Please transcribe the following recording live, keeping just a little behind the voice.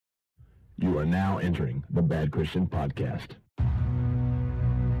You are now entering the Bad Christian Podcast.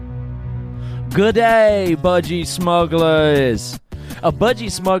 Good day, budgie smugglers. A budgie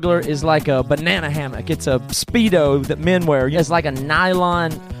smuggler is like a banana hammock. It's a Speedo that men wear. It's like a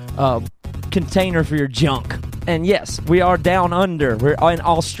nylon container for your junk. And yes, we are down under. We're in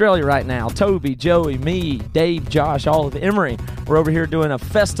Australia right now. Toby, Joey, me, Dave, Josh, all of EMERY. We're over here doing a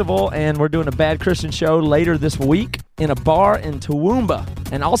festival, and we're doing a Bad Christian show later this week in a bar in Toowoomba.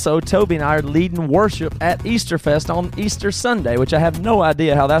 And also, Toby and I are leading worship at Easter Fest on Easter Sunday, which I have no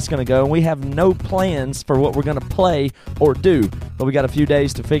idea how that's going to go, and we have no plans for what we're going to play or do, but we got a few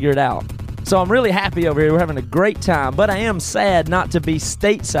days to figure it out. So I'm really happy over here. We're having a great time, but I am sad not to be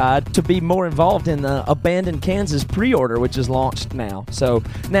stateside, to be more involved in the Abandoned Kansas pre-order, which is launched now. So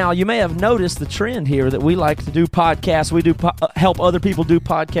now you may have noticed the trend here that we like to do podcasts. We do help other people do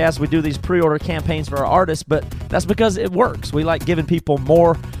podcasts. We do these pre-order campaigns for our artists, but that's because it works. We like giving people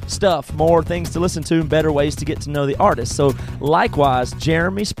more stuff, more things to listen to, and better ways to get to know the artist. So likewise,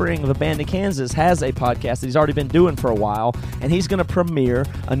 Jeremy Spring of Abandoned Kansas has a podcast that he's already been doing for a while, and he's going to premiere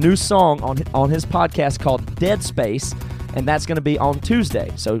a new song on his podcast called Dead Space, and that's going to be on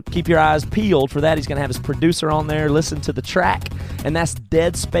Tuesday. So keep your eyes peeled for that. He's going to have his producer on there, listen to the track, and that's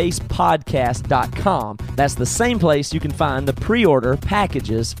deadspacepodcast.com. That's the same place you can find the pre-order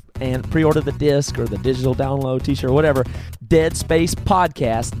packages and pre-order the disc or the digital download t-shirt or whatever.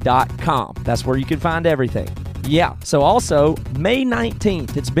 deadspacepodcast.com. That's where you can find everything. Yeah, so also, May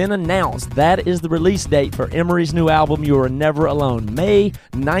 19th, it's been announced. That is the release date for EMERY's new album, You Are Never Alone, May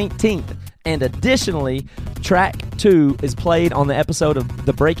 19th. And additionally, track 2 is played on the episode of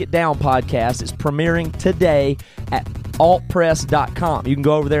the Break It Down podcast. It's premiering today at altpress.com. You can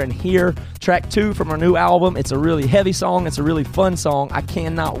go over there and hear track 2 from our new album. It's a really heavy song. It's a really fun song. I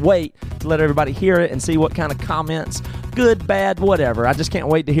cannot wait to let everybody hear it and see what kind of comments, good, bad, whatever. I just can't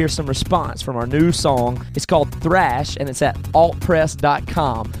wait to hear some response from our new song. It's called Thrash, and it's at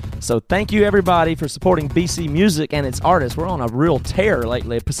altpress.com. So thank you, everybody, for supporting BC music and its artists. We're on a real tear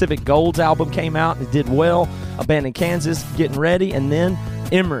lately. Pacific Gold's album came out. It did well. Abandoned Kansas getting ready. And then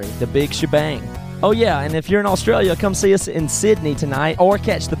EMERY, the big shebang. Oh, yeah, and if you're in Australia, come see us in Sydney tonight, or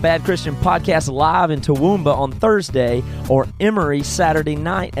catch the Bad Christian Podcast live in Toowoomba on Thursday, or EMERY Saturday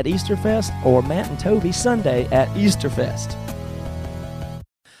night at Easter Fest, or Matt and Toby Sunday at Easter Fest.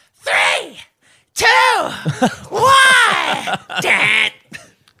 3, 2, 1.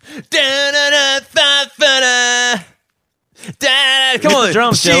 Come on,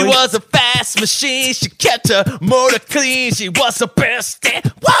 drums, she Joey. was a fast machine. She kept her motor clean. She was the best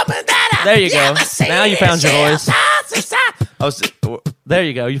woman that I There you go. ever seen. Now you found your voice. I was, There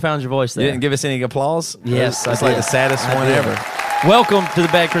you go. You found your voice you there. didn't give us any applause? Yes, That's I like did. the saddest I one did. ever. Welcome to the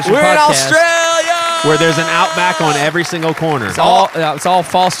Bad Christian We're Podcast. in Australia! Where there's an Outback on every single corner. It's all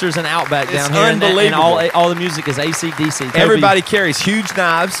Foster's and Outback It's down here. unbelievable. And all the music is AC/DC. Toby, Everybody carries huge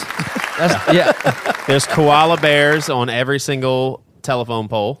knives. yeah. There's koala bears on every single telephone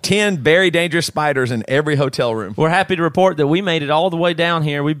pole. 10 very dangerous spiders in every hotel room. We're happy to report that we made it all the way down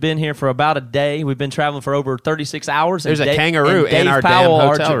here. We've been here for about a day. We've been traveling for over 36 hours. There's and a kangaroo and in our damn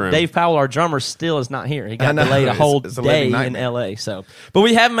hotel room. Dave Powell, our drummer, still is not here. He I got know. delayed a whole It's a day living in nightmare. L.A. So, but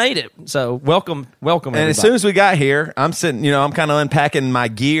we have made it. So welcome, And everybody. as soon as we got here, I'm sitting, I'm kind of unpacking my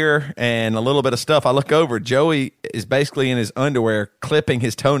gear and a little bit of stuff. I look over, Joey is basically in his underwear clipping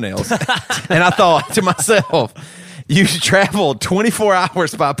his toenails. And I thought to myself, you traveled 24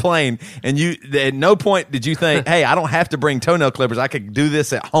 hours by plane, and you at no point did you think, hey, I don't have to bring toenail clippers. I could do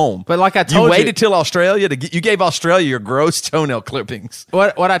this at home. But like I told you, waited till Australia you gave Australia your gross toenail clippings.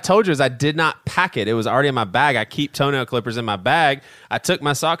 What I told you is I did not pack it. It was already in my bag. I keep toenail clippers in my bag. I took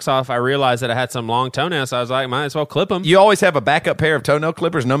my socks off. I realized that I had some long toenails, so I was like, might as well clip them. You always have a backup pair of toenail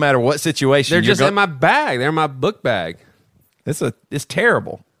clippers no matter what situation. They're just in my bag. They're in my book bag. It's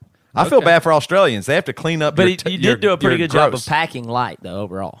terrible. I feel bad for Australians. They have to clean up. but you did do a pretty your good job gross. of packing light, though,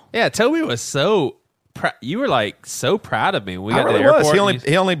 overall. Yeah, Toby was so... you were like so proud of me when we I got to really the airport. was.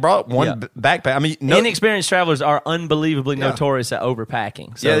 He only brought one Yeah. backpack. I mean, no, Inexperienced travelers are unbelievably notorious at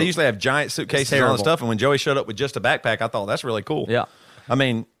overpacking. So. yeah, they usually have giant suitcases and all that terrible. stuff. And when Joey showed up with just a backpack, I thought that's really cool. Yeah. I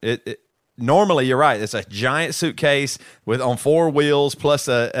mean, normally you're right. It's a giant suitcase on 4 wheels plus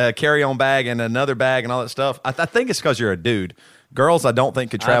a carry-on bag and another bag and all that stuff. I think it's because you're a dude. Girls, I don't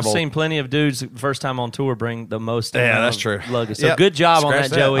think could travel. I've seen plenty of dudes first time on tour bring the most Yeah, amount that's of true. luggage. So Yep. good job on Scratch that,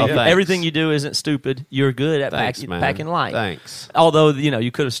 that. Joey. Oh, thanks. Everything you do isn't stupid. You're good at Thanks, man. packing light. Thanks. Although,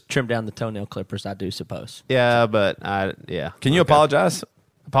 you could have trimmed down the toenail clippers, I do suppose. Yeah, but Can you apologize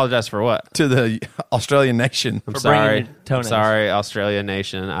apologize for what? to the Australian nation? I'm For sorry. bringing your toenails. I'm sorry, Australia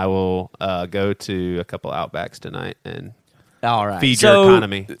nation. I will go to a couple Outbacks tonight and All right. feed your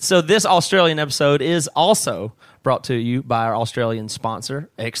economy. So this Australian episode is also brought to you by our Australian sponsor,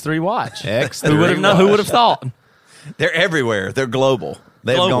 X3 Watch. X3 Who would have known? Who would have thought? They're everywhere. They're global.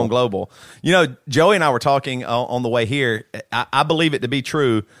 They've gone global. You know, Joey and I were talking on the way here. I believe it to be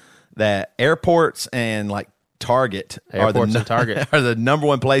true that airports and like Target are the number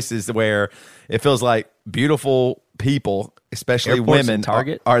one places where it feels like beautiful people, especially Airports women, and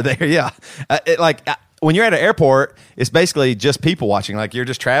Target? are there. Yeah. When you're at an airport, it's basically just people watching. Like you're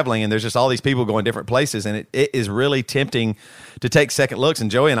just traveling and there's just all these people going different places. And it is really tempting to take second looks.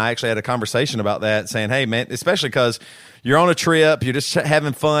 And Joey and I actually had a conversation about that saying, hey, man, especially because you're on a trip, you're just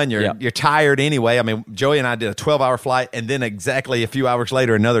having fun, you're tired anyway. I mean, Joey and I did a 12-hour flight and then exactly a few hours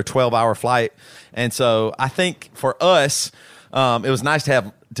later, another 12-hour flight. And so I think for us, it was nice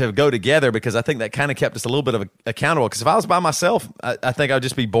to go together because I think that kind of kept us a little bit of accountable. Because if I was by myself, I think I'd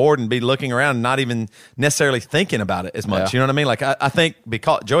just be bored and be looking around and not even necessarily thinking about it as much. Yeah. You know what I mean? Like I think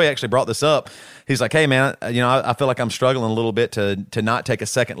because Joey actually brought this up, he's like, "Hey man, I feel like I'm struggling a little bit to not take a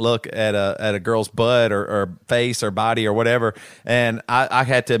second look at a girl's butt or face or body or whatever." And I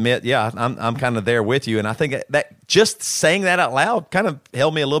had to admit, I'm kind of there with you. And I think that just saying that out loud kind of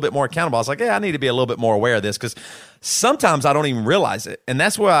held me a little bit more accountable. I was like, yeah, I need to be a little bit more aware of this because sometimes I don't even realize it. And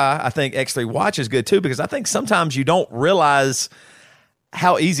that's why I think X3 Watch is good too, because I think sometimes you don't realize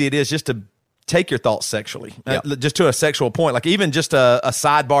how easy it is just to take your thoughts sexually, just to a sexual point, like even just a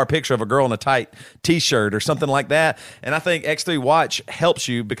sidebar picture of a girl in a tight t-shirt or something like that. And I think X3 Watch helps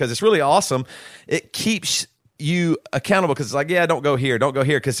you because it's really awesome. It keeps you accountable because it's like, don't go here.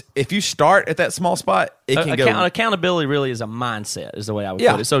 Because if you start at that small spot, it can go. Accountability really is a mindset, is the way I would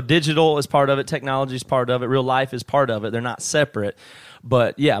put it. So digital is part of it, technology is part of it, real life is part of it. They're not separate.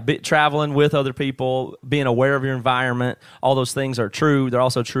 But traveling with other people, being aware of your environment, all those things are true. They're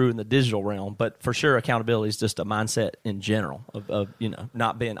also true in the digital realm. But for sure, accountability is just a mindset in general of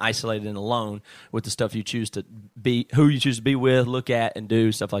not being isolated and alone with the stuff you choose to be, who you choose to be with, look at, and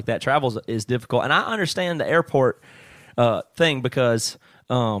do stuff like that. Travel is difficult, and I understand the airport thing because.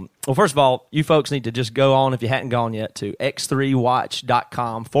 Well, first of all, you folks need to just go on, if you hadn't gone yet, to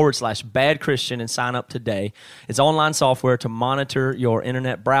x3watch.com/bad Christian and sign up today. It's online software to monitor your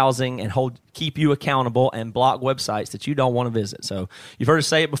internet browsing and keep you accountable and block websites that you don't want to visit. So you've heard us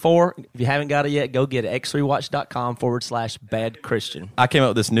say it before. If you haven't got it yet, go get it. x3watch.com/bad Christian. I came up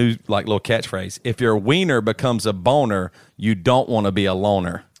with this new little catchphrase. If your wiener becomes a boner, you don't want to be a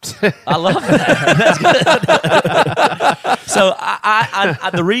loner. I love that. That's good. So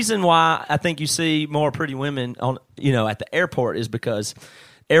I the reason why I think you see more pretty women on at the airport is because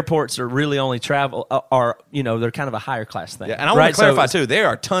airports are really only they're kind of a higher class thing. Yeah, and I want to clarify too, there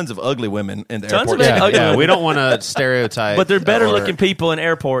are tons of ugly women in the airport. We don't want to stereotype. But they're better looking people in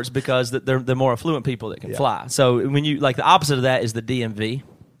airports because they're the more affluent people that can fly. So when you the opposite of that is the DMV.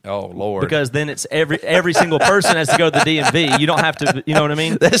 Oh Lord! Because then it's every single person has to go to the DMV. You don't have to. You know what I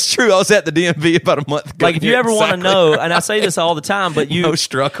mean? That's true. I was at the DMV about a month ago. Like if you ever want to know, and I say this all the time, but no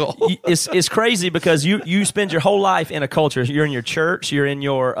struggle. It's crazy because you spend your whole life in a culture. You're in your church. You're in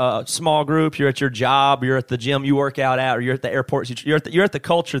your small group. You're at your job. You're at the gym you work out at, or you're at the airport. You're at the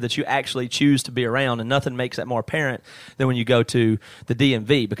culture that you actually choose to be around, and nothing makes that more apparent than when you go to the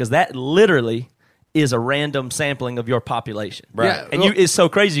DMV because that literally is a random sampling of your population. Right. Yeah, and it's so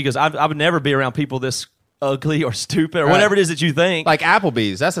crazy because I would never be around people this ugly or stupid or whatever it is that you think. Like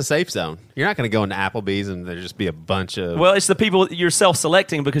Applebee's, that's a safe zone. You're not going to go into Applebee's and there just be a bunch of... Well, it's the people you're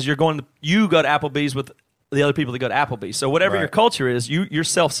self-selecting because you go to Applebee's with the other people that go to Applebee's. So whatever your culture is, you're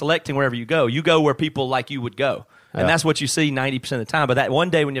self-selecting wherever you go. You go where people like you would go. And that's what you see 90% of the time. But that one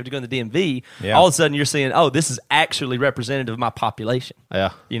day when you have to go to the DMV, all of a sudden you're seeing, this is actually representative of my population.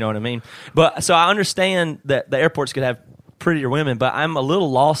 Yeah. You know what I mean? But so I understand that the airports could have prettier women, but I'm a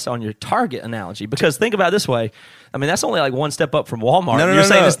little lost on your Target analogy because think about it this way. I mean, that's only like one step up from Walmart. You're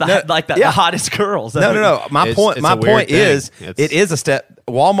saying it's the hottest girls. No. My point is, it is a step.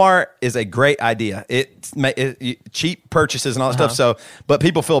 Walmart is a great idea. It's cheap purchases and all that stuff. So, but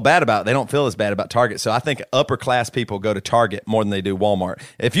people feel bad about it. They don't feel as bad about Target. So I think upper class people go to Target more than they do Walmart.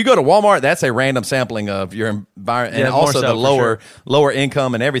 If you go to Walmart, that's a random sampling of your environment and also the lower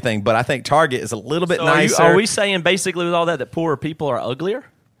income and everything. But I think Target is a little bit nicer. Are we saying basically with all that poorer people are uglier?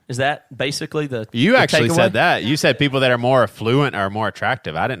 Is that basically the You actually takeaway? said that. You said people that are more affluent are more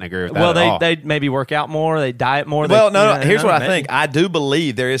attractive. I didn't agree with that at all. They maybe work out more. They diet more. No. Here's what I think. I do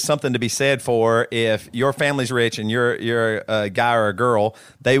believe there is something to be said for if your family's rich and you're a guy or a girl,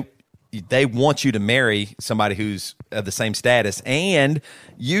 they want you to marry somebody who's of the same status. And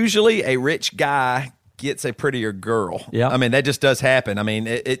usually a rich guy gets a prettier girl. Yeah. I mean, that just does happen. I mean,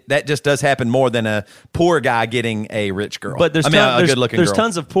 that just does happen more than a poor guy getting a rich girl. But there's a good-looking girl. There's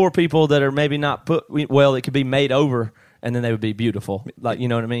tons of poor people that are maybe not put well. It could be made over, and then they would be beautiful. Like, you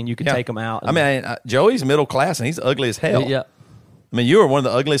know what I mean? You could take them out. I mean, Joey's middle class, and he's ugly as hell. Yeah. I mean, you are one of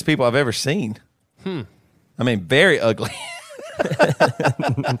the ugliest people I've ever seen. I mean, very ugly.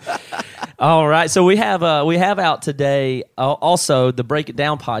 All right, so we have out today. Also, the Break It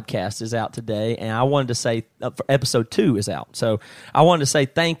Down podcast is out today, and I wanted to say episode 2 is out. So I wanted to say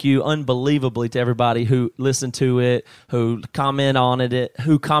thank you unbelievably to everybody who listened to it, who commented on it,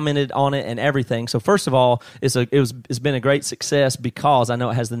 and everything. So first of all, it's been a great success because I know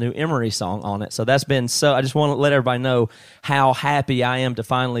it has the new Emery song on it. So that's been so. I just want to let everybody know how happy I am to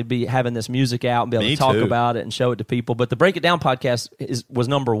finally be having this music out and be able to talk about it and show it to people. But the Break It Down podcast was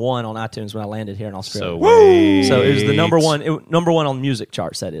number 1 on iTunes when I landed here in Australia. So it was the number one on music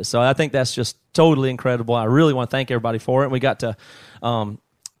charts, that is. So I think that's just totally incredible. I really want to thank everybody for it. And we got to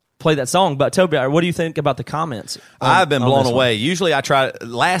play that song. But Toby, what do you think about the comments? I've been blown away. Usually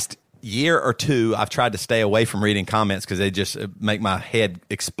last year or 2, I've tried to stay away from reading comments because they just make my head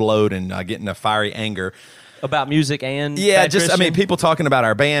explode and I get into fiery anger. About music and Bad Christian? I mean, people talking about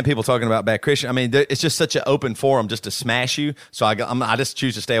our band, people talking about Bad Christian. I mean, it's just such an open forum just to smash you. So I just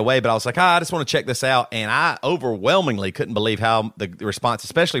choose to stay away. But I was like, I just want to check this out, and I overwhelmingly couldn't believe how the response,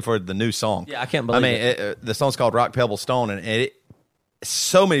 especially for the new song. Yeah, I can't believe it. The song's called Rock Pebble Stone, and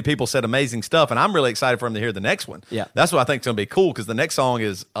so many people said amazing stuff, and I'm really excited for them to hear the next one. Yeah, that's what I think is going to be cool because the next song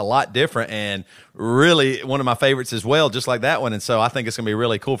is a lot different and really one of my favorites as well, just like that one. And so I think it's going to be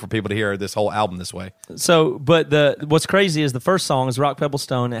really cool for people to hear this whole album this way. So, but what's crazy is the first song is Rock Pebble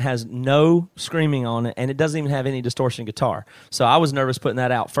Stone. It has no screaming on it, and it doesn't even have any distortion guitar. So I was nervous putting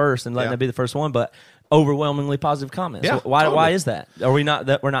that out first and letting that be the first one, but overwhelmorly positive comments. Yeah, so why is that? Are we not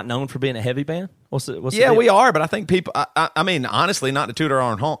that we're not known for being a heavy band? What's the deal? We are, but I think people. I mean, honestly, not to toot our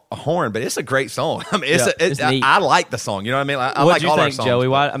own horn, but it's a great song. I mean, it's neat. I like the song. You know what I mean? I like all our songs. Joey?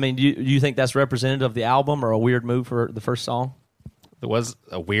 Why? I mean, do you think that's representative of the album or a weird move for the first song? There was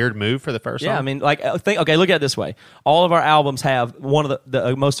a weird move for the first song? Yeah, I mean, look at it this way. All of our albums have one of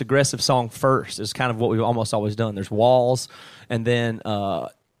the most aggressive song first. Is kind of what we've almost always done. There's Walls, and then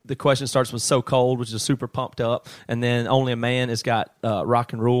the question starts with So Cold, which is super pumped up, and then Only a Man has got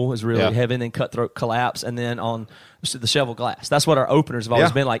Rock and Rule is really heavy, and then Cutthroat Collapse, and then on the Shovel Glass. That's what our openers have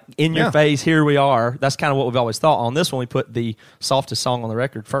always been, like in your face, here we are. That's kind of what we've always thought. On this one, we put the softest song on the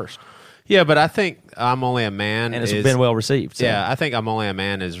record first. Yeah, but I think I'm Only a Man and it's been well received. So. Yeah, I think I'm Only a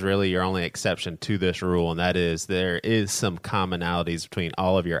Man is really your only exception to this rule, and that is there is some commonalities between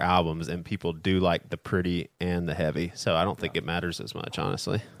all of your albums, and people do like the pretty and the heavy. So I don't think it matters as much,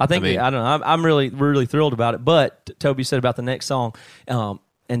 honestly. I don't know. I'm really thrilled about it. But Toby said about the next song.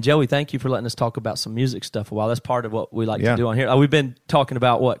 And Joey, thank you for letting us talk about some music stuff a while. That's part of what we like to do on here. We've been talking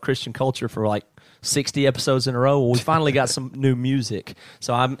about Christian culture for like 60 episodes in a row. Well, we finally got some new music,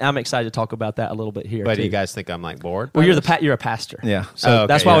 so I'm excited to talk about that a little bit here. But do you guys think I'm like bored? Well, you're a pastor, So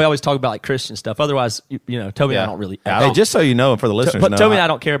that's why we always talk about like Christian stuff. Otherwise, Toby and I don't really. Hey, just so you know, for the listeners, Toby and I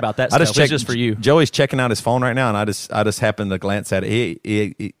don't care about that stuff. It's just for you. Joey's checking out his phone right now, and I just happened to glance at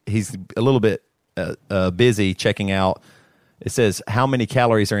it. He's a little bit busy checking out. It says, how many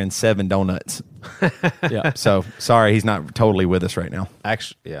calories are in 7 donuts? So, sorry, he's not totally with us right now.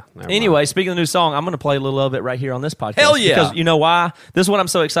 Actually, Anyway, speaking of the new song, I'm going to play a little of it right here on this podcast. Hell yeah. Because you know why? This is what I'm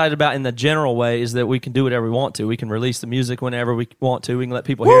so excited about in the general way is that we can do whatever we want to. We can release the music whenever we want to. We can let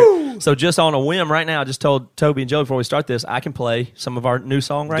people hear it. So just on a whim right now, I just told Toby and Joe before we start this, I can play some of our new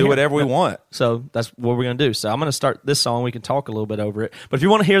song right here. Do whatever we want. So that's what we're going to do. So I'm going to start this song. We can talk a little bit over it. But if you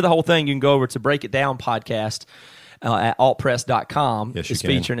want to hear the whole thing, you can go over to Break It Down podcast. At altpress.com. Yes, is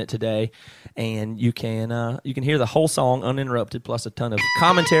featuring it today, and you can hear the whole song uninterrupted, plus a ton of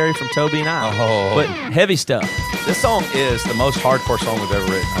commentary from Toby and I. But heavy stuff. This song is the most hardcore song we've ever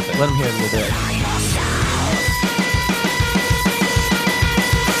written, I think. Let them hear it a little bit.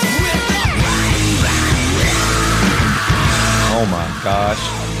 Oh my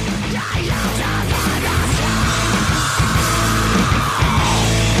gosh.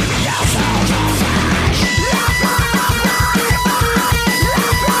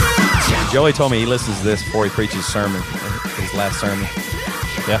 Joey told me he listens to this before he preaches his sermon, his last sermon.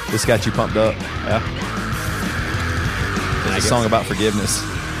 Yeah, this got you pumped up. Yeah, it's a song about forgiveness,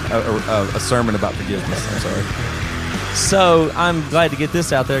 a sermon about forgiveness. I'm sorry. So I'm glad to get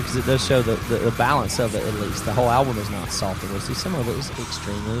this out there because it does show the balance of it. At least the whole album is not soft and risky. Some of it is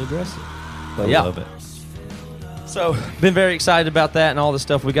extremely aggressive. But I love it. So, been very excited about that and all the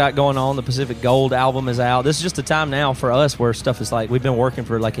stuff we got going on. The Pacific Gold album is out. This is just a time now for us where stuff is like, we've been working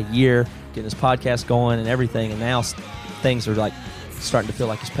for like a year, getting this podcast going and everything, and now things are like starting to feel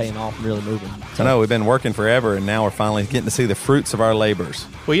like it's paying off and really moving. So, I know, we've been working forever, and now we're finally getting to see the fruits of our labors.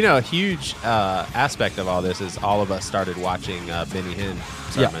 Well, you know, a huge aspect of all this is all of us started watching Benny Hinn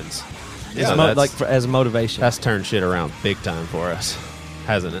sermons. It's So as motivation. that's turned shit around big time for us,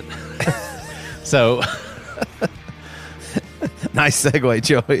 hasn't it? So... Nice segue,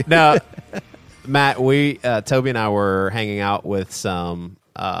 Joey. Now, Matt, Toby and I were hanging out with some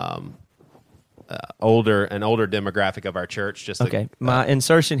older demographic of our church. My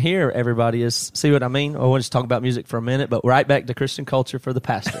insertion here, everybody, is, see what I mean? I want to just talk about music for a minute, but right back to Christian culture for the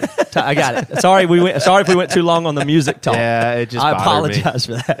pastor. I got it. Sorry if we went too long on the music talk. Yeah, it just I bothered me. apologize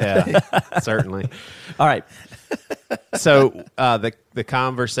for that. Yeah, certainly. All right. So the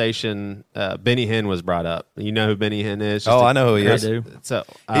conversation, Benny Hinn was brought up. You know who Benny Hinn is? I know who he is. I do. So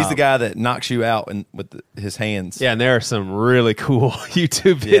He's the guy that knocks you out with his hands. yeah, and there are some really cool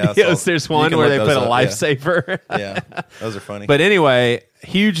YouTube Yeah, videos. so There's you one can where look they put those a up, lifesaver. Yeah, those are funny. But anyway,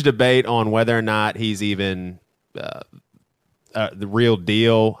 huge debate on whether or not he's even the real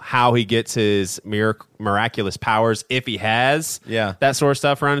deal, how he gets his miraculous powers, if he has, that sort of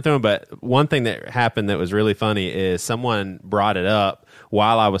stuff running through him. But one thing that happened that was really funny is someone brought it up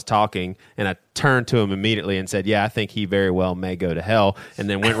while I was talking, and I turned to him immediately and said, yeah, I think he very well may go to hell, and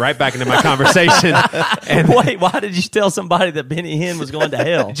then went right back into my conversation. And Wait, why did you tell somebody that Benny Hinn was going to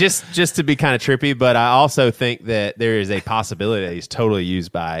hell? just to be kind of trippy, but I also think that there is a possibility that he's totally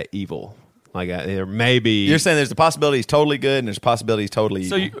used by evil. Like there may be. You're saying there's a possibility he's totally good, and there's a possibility he's totally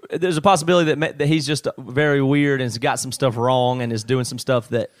evil. So there's a possibility that he's just very weird and has got some stuff wrong and is doing some stuff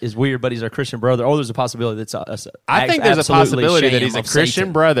that is weird, but he's our Christian brother. Or there's a possibility that's I think there's a possibility that he's a Christian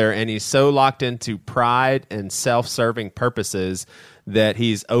Satan. brother, and he's so locked into pride and self-serving purposes that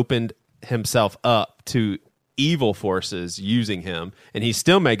he's opened himself up to evil forces using him, and he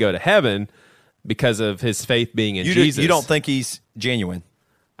still may go to heaven because of his faith being in Jesus. You don't think he's genuine?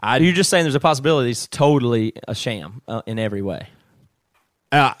 You're just saying there's a possibility he's totally a sham in every way.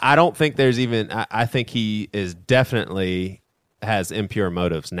 I don't think there's even. I think he is definitely has impure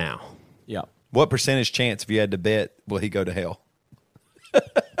motives now. Yeah. What percentage chance, if you had to bet, will he go to hell?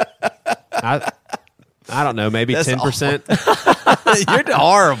 I don't know, maybe 10%. You're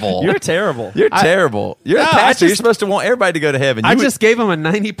horrible. You're terrible. You're terrible. You're a pastor. You're supposed to want everybody to go to heaven. I just gave him a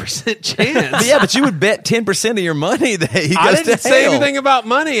 90% chance. Yeah, but you would bet 10% of your money that he goes I didn't to say hell. anything about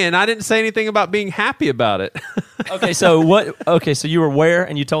money, and I didn't say anything about being happy about it. Okay, so what? Okay, so you were where,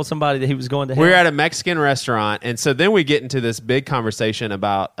 and you told somebody that he was going to hell? We're at a Mexican restaurant, and so then we get into this big conversation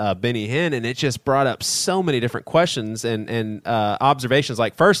about Benny Hinn, and it just brought up so many different questions and observations.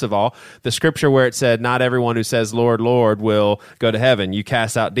 Like, first of all, the scripture where it said, "Not everyone who says Lord, Lord will go to heaven. You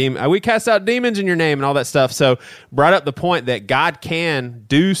cast out demons. We cast out demons in your name," and all that stuff. So brought up the point that God can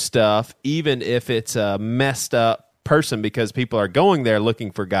do stuff even if it's a messed up person, because people are going there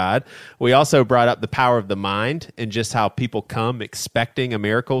looking for God. We also brought up the power of the mind and just how people come expecting a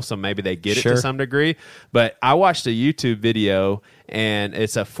miracle, so maybe they get it to some degree. But I watched a YouTube video, and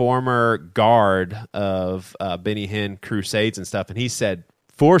it's a former guard of Benny Hinn crusades and stuff, and he said,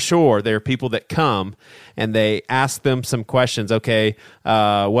 for sure, there are people that come and they ask them some questions. Okay,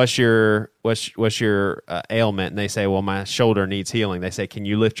 what's your ailment? And they say, well, my shoulder needs healing. They say, can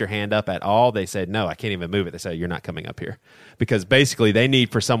you lift your hand up at all? They said, no, I can't even move it. They say, you're not coming up here, because basically they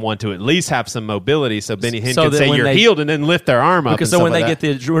need for someone to at least have some mobility, so Benny Hinn can say you're healed and then lift their arm up. Because so when they get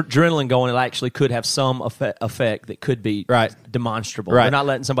the adrenaline going, it actually could have some effect that could be demonstrable. Right. They're not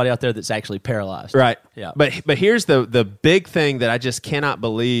letting somebody out there that's actually paralyzed. Right. Yeah. But here's the big thing that I just cannot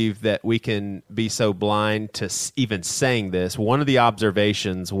believe that we can be so blind to even saying this. One of the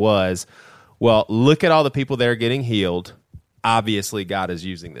observations was, well, look at all the people that are getting healed. Obviously, God is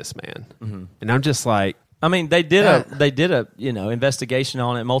using this man. Mm-hmm. And I'm just like, I mean, they did a investigation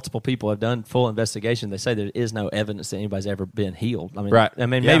on it. Multiple people have done full investigation. They say there is no evidence that anybody's ever been healed. I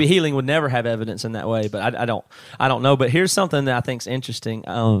mean, maybe healing would never have evidence in that way, but I don't know. But here's something that I think is interesting.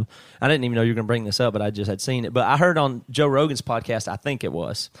 I didn't even know you were going to bring this up, but I just had seen it. But I heard on Joe Rogan's podcast, I think it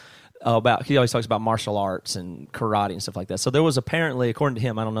was, about, he always talks about martial arts and karate and stuff like that. So there was apparently, according to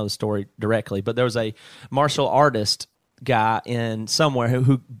him, I don't know the story directly, but there was a martial artist guy in somewhere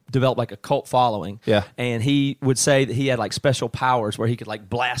who developed like a cult following. Yeah. And he would say that he had like special powers where he could like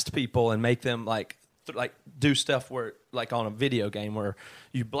blast people and make them like like do stuff where like on a video game where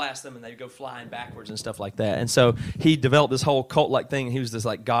you blast them and they go flying backwards and stuff like that. And so he developed this whole cult-like thing. And he was this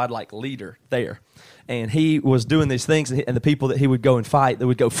like godlike leader there. And he was doing these things, and the people that he would go and fight, that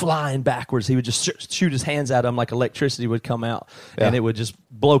would go flying backwards. He would just shoot his hands at them like electricity would come out, and it would just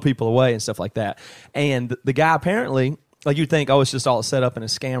blow people away and stuff like that. And the guy apparently, like you'd think, oh, it's just all set up in a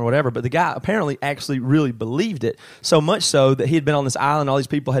scam or whatever, but the guy apparently actually really believed it, so much so that he had been on this island, all these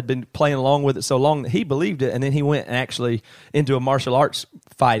people had been playing along with it so long that he believed it, and then he went and actually into a martial arts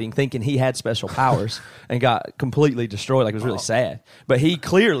fighting thinking he had special powers and got completely destroyed. Like, it was really sad. But he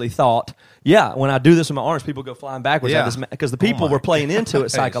clearly thought, yeah, when I do this with my arms, people go flying backwards. Because the people were playing into it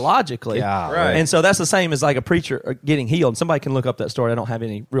psychologically. Yeah, right. And so that's the same as like a preacher getting healed. Somebody can look up that story. I don't have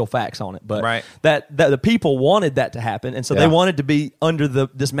any real facts on it. But that the people wanted that to happen. And so they wanted to be under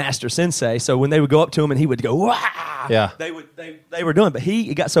this master sensei. So when they would go up to him and he would go, wah! They were doing it. But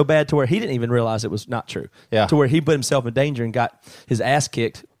it got so bad to where he didn't even realize it was not true. Yeah. To where he put himself in danger and got his ass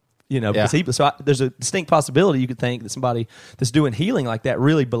kicked. Because there's a distinct possibility you could think that somebody that's doing healing like that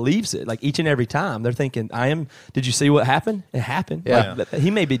really believes it. Like each and every time they're thinking, did you see what happened? It happened. Yeah. Like,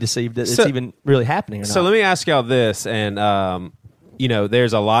 he may be deceived that it's even really happening or not. So let me ask y'all this, and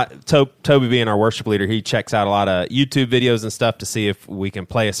there's a lot. Toby being our worship leader, he checks out a lot of YouTube videos and stuff to see if we can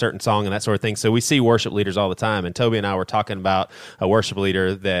play a certain song and that sort of thing. So we see worship leaders all the time, and Toby and I were talking about a worship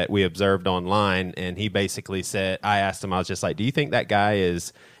leader that we observed online, and he basically said, I asked him, I was just like, do you think that guy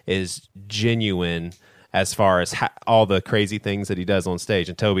is genuine as far as all the crazy things that he does on stage?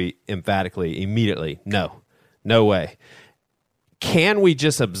 And Toby emphatically, immediately, no way. Can we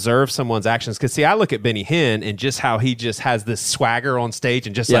just observe someone's actions? Because, see, I look at Benny Hinn and just how he just has this swagger on stage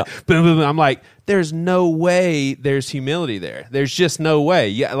and just like, boom, boom, boom. I'm like, there's no way there's humility there. There's just no way.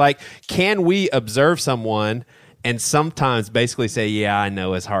 Yeah, like, can we observe someone and sometimes basically say, yeah, I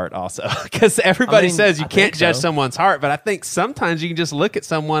know his heart also? Because everybody says you can't judge someone's heart, but I think sometimes you can just look at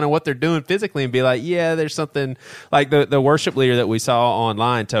someone and what they're doing physically and be like, yeah, there's something. Like the worship leader that we saw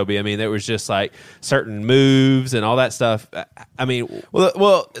online, Toby, I mean, there was just like certain moves and all that stuff. I mean,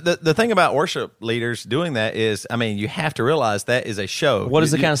 well, the thing about worship leaders doing that is, I mean, you have to realize that is a show. What is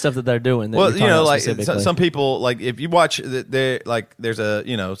the kind of stuff that they're doing? Well, like some people, like if you watch,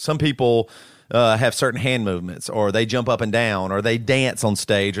 some people have certain hand movements, or they jump up and down, or they dance on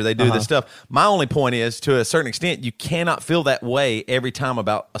stage, or they do this stuff. My only point is, to a certain extent, you cannot feel that way every time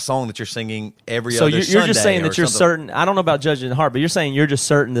about a song that you're singing every other Sunday. So you're just saying that you're certain. I don't know about judging the heart, but you're saying you're just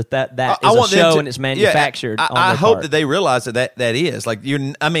certain that is a show and it's manufactured. Yeah, I hope that they realize that is like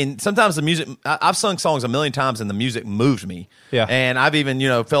I mean, sometimes the music. I've sung songs a million times, and the music moved me. Yeah, and I've even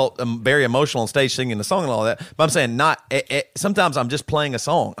felt very emotional on stage singing the song and all that. But I'm saying sometimes I'm just playing a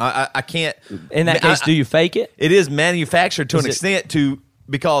song. I can't. In that case, do you fake it? It is manufactured to an extent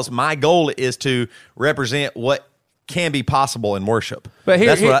because my goal is to represent what can be possible in worship. But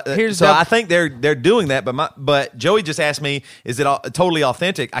I think they're doing that. But Joey just asked me, is it totally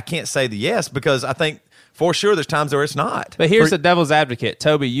authentic? I can't say the yes, because I think for sure there's times where it's not. But here's the devil's advocate.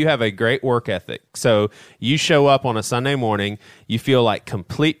 Toby, you have a great work ethic. So you show up on a Sunday morning, you feel like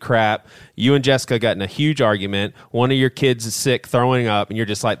complete crap. You and Jessica got in a huge argument. One of your kids is sick, throwing up, and you're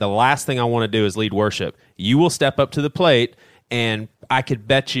just like, the last thing I want to do is lead worship. You will step up to the plate, and I could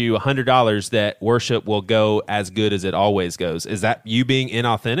bet you $100 that worship will go as good as it always goes. Is that you being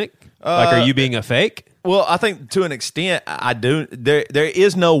inauthentic? Are you being a fake? Well, I think to an extent I do. There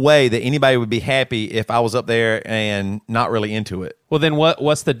is no way that anybody would be happy if I was up there and not really into it. Well, then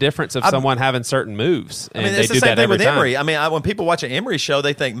what's the difference of someone having certain moves? And it's the same thing with EMERY. I mean, when people watch an EMERY show,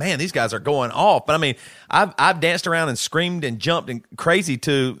 they think, man, these guys are going off. But I mean, I've danced around and screamed and jumped and crazy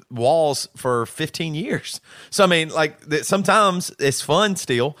to walls for 15 years. So I mean, like, sometimes it's fun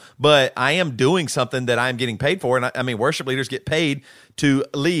still, but I am doing something that I'm getting paid for. And I mean, worship leaders get paid to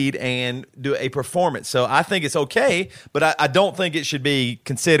lead and do a performance. So I think it's okay, but I don't think it should be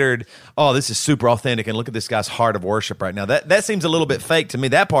considered, oh, this is super authentic and look at this guy's heart of worship right now. That seems a little bit fake to me.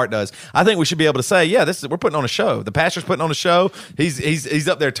 That part does. I think we should be able to say, yeah, we're putting on a show. The pastor's putting on a show. He's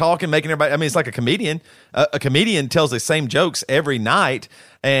up there talking, making everybody. I mean, it's like a comedian. A comedian tells the same jokes every night.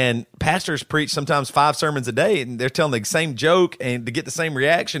 And pastors preach sometimes 5 sermons a day, and they're telling the same joke and to get the same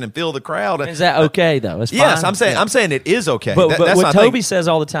reaction and fill the crowd. Is that okay though? It's yes, fine? I'm saying it is okay. But what Toby says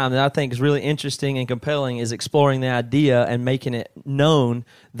all the time that I think is really interesting and compelling is exploring the idea and making it known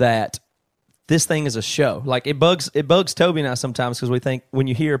that this thing is a show. Like, it bugs Toby and I sometimes, because we think when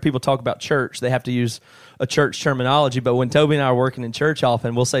you hear people talk about church, they have to use a church terminology. But when Toby and I are working in church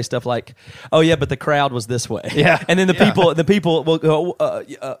often, we'll say stuff like, "Oh yeah, but the crowd was this way." Yeah, and then the people will go,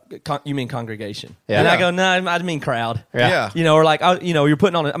 "You mean congregation?" Yeah, and I go, "No, I mean crowd." Yeah, or like, you're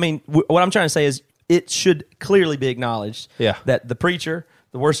putting on. I mean, what I'm trying to say is, it should clearly be acknowledged Yeah. that the preacher,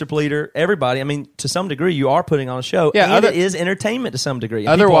 the worship leader, everybody, I mean, to some degree, you are putting on a show. Yeah, and it is entertainment to some degree. And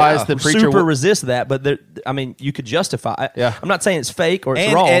Otherwise, people the preacher super will- resist that, but I mean, you could justify it. Yeah. I'm not saying it's fake or it's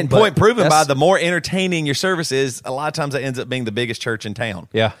And, wrong. and but point proven by that's- the more entertaining your service is, a lot of times it ends up being the biggest church in town.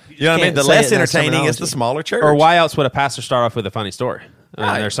 Yeah. You know what I mean? can't The say less it in that entertaining is the terminology. smaller church. Or why else would a pastor start off with a funny story in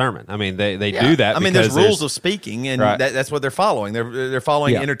Right. their sermon? I mean, they Yeah. do that. I mean, because there's rules of speaking, and Right. that's what they're following. They're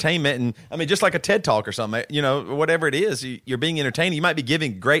following Yeah. entertainment, and I mean, just like a TED Talk or something. You know, whatever it is, you're being entertained. You might be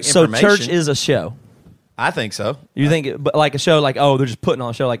giving great So information. church is a show. I think so. You think, but like a show, like, oh, they're just putting on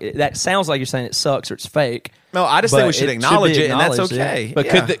a show, like that sounds like you're saying it sucks or it's fake. No, I just But think we should it acknowledge be it, and that's acknowledged, yeah. okay. But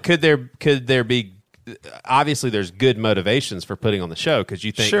Yeah. could there be? Obviously, there's good motivations for putting on the show because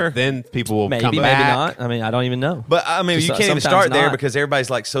you think Sure. then people will Maybe, come maybe back. not. I mean, I don't even know. But I mean, Just, you can't even sometimes start there not. because everybody's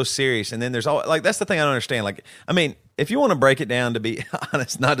like so serious, and then there's all like that's the thing I don't understand. Like, I mean, if you want to break it down, to be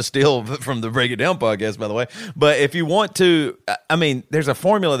honest, not to steal from the Break It Down podcast, by the way, but if you want to, I mean, there's a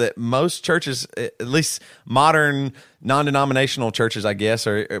formula that most churches, at least modern non-denominational churches, I guess,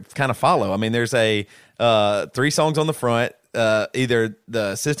 are kind of follow. I mean, there's a 3 songs on the front. Either the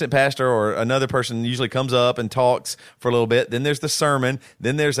assistant pastor or another person usually comes up and talks for a little bit. Then there's the sermon.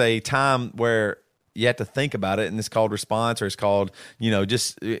 Then there's a time where you have to think about it, and it's called response, or it's called,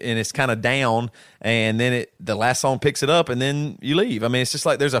 just, and it's kind of down, and then the last song picks it up, and then you leave. I mean, it's just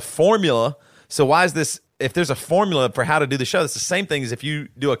like there's a formula. So why is this? If there's a formula for how to do the show, it's the same thing as if you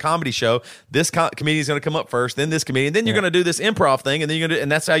do a comedy show. This comedian is going to come up first, then this comedian, then you're going to do this improv thing, and then you're going to,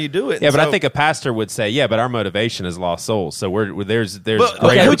 and that's how you do it. Yeah, And but I so- think a pastor would say, "Yeah, but our motivation is lost souls." So there's But- greater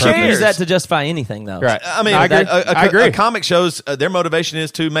Okay, who who can cares? use that to justify anything, though? Right. I mean, I agree. I I agree. A comic shows their motivation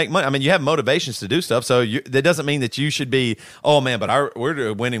is to make money. I mean, you have motivations to do stuff, so that doesn't mean that you should be. Oh man, but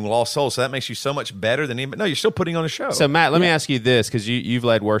we're winning lost souls, so that makes you so much better than anybody. No, you're still putting on a show. So Matt, let me ask you this because you've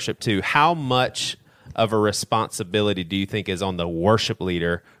led worship too. How much of a responsibility do you think is on the worship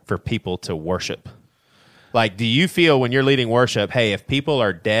leader for people to worship? Like, do you feel when you're leading worship, hey, if people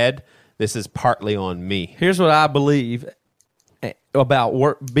are dead, this is partly on me? Here's what I believe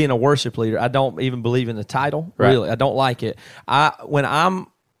about being a worship leader. I don't even believe in the title. Right. Really, I don't like it. When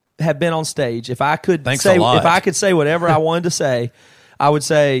have been on stage, if I could Thanks say a lot. if I could say whatever I wanted to say, I would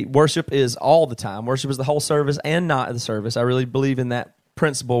say worship is all the time. Worship is the whole service and not the service. I really believe in that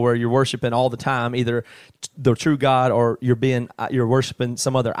principle where you're worshiping all the time, either the true God or you're worshiping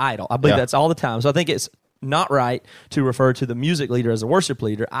some other idol. I believe Yeah. that's all the time. So I think it's not right to refer to the music leader as a worship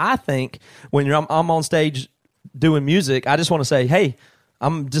leader. I think when I'm on stage doing music, I just want to say, hey,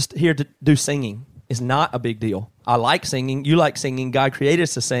 I'm just here to do singing. It's not a big deal. I like singing. You like singing. God created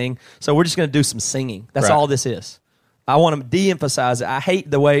us to sing. So we're just going to do some singing. That's Right. all this is. I want to de-emphasize it. I hate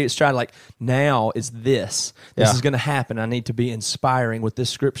the way it's trying to now it's this. This Yeah. is going to happen. I need to be inspiring with this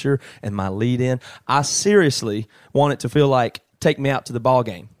scripture and my lead in. I seriously want it to feel like take me out to the ball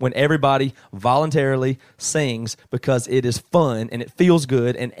game when everybody voluntarily sings because it is fun and it feels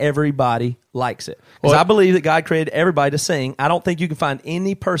good and everybody likes it. Because I believe that God created everybody to sing. I don't think you can find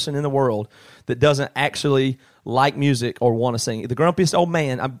any person in the world that doesn't actually like music or want to sing. The grumpiest old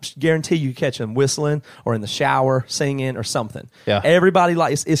man, I guarantee you catch him whistling or in the shower singing or something. Yeah. Everybody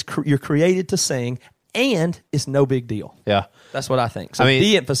likes you're created to sing, and it's no big deal. Yeah. That's what I think. So I mean-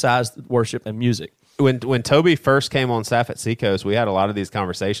 de-emphasize worship and music. When Toby first came on staff at Seacoast, we had a lot of these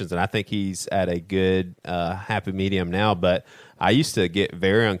conversations, and I think he's at a good, happy medium now. But I used to get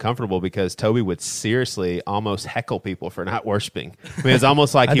very uncomfortable because Toby would seriously almost heckle people for not worshiping. I mean, it's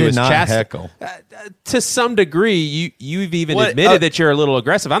almost like I he did was not chastising. heckle. To some degree, you've even What, admitted that you're a little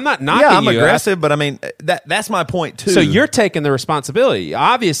aggressive. I'm not knocking yeah, I'm you. aggressive, but I mean that's my point too. So you're taking the responsibility.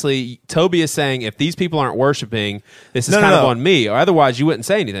 Obviously, Toby is saying if these people aren't worshiping, this is No, kind of no. on me, or otherwise you wouldn't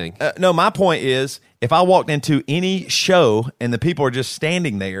say anything. No, my point is, if I walked into any show and the people are just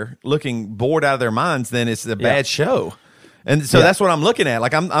standing there looking bored out of their minds, then it's a bad show. And so that's what I'm looking at.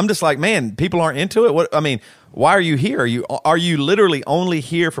 Like I'm just like, man, people aren't into it. What I mean, why are you here? Are you literally only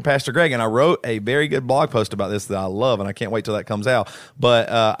here for Pastor Greg? And I wrote a very good blog post about this that I love, and I can't wait till that comes out. But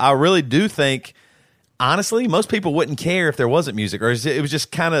I really do think, honestly, most people wouldn't care if there wasn't music, or it was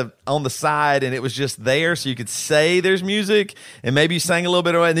just kind of on the side and it was just there, so you could say there's music, and maybe you sang a little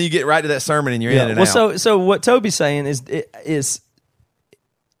bit of it, and then you get right to that sermon and you're in and out. So what Toby's saying is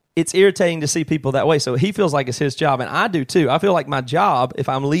it's irritating to see people that way. So he feels like it's his job, and I do too. I feel like my job, if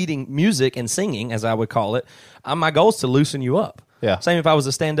I'm leading music and singing, as I would call it, my goal is to loosen you up. Yeah. Same if I was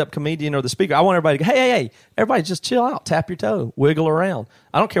a stand-up comedian or the speaker. I want everybody to go, hey, everybody just chill out, tap your toe, wiggle around.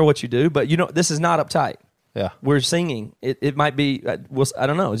 I don't care what you do, but this is not uptight. Yeah. we're singing. It might be, I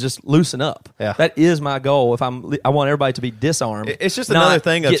don't know, it's just loosen up. Yeah. That is my goal. If I want everybody to be disarmed. It's just not another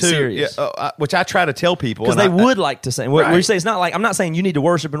thing of get too, serious. which I try to tell people Because and they would like to sing. What Right. you say, it's not like, I'm not saying you need to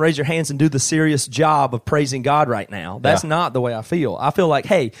worship and raise your hands and do the serious job of praising God right now. That's not the way I feel. I feel like,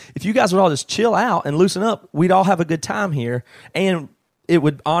 hey, if you guys would all just chill out and loosen up, we'd all have a good time here. And it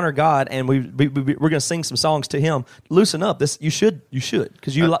would honor God, and we're going to sing some songs to Him. Loosen up. You should,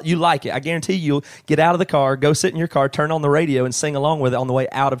 because you like it. I guarantee you'll get out of the car, go sit in your car, turn on the radio, and sing along with it on the way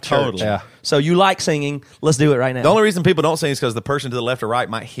out of church. Totally. Yeah. So you like singing. Let's do it right now. The only reason people don't sing is because the person to the left or right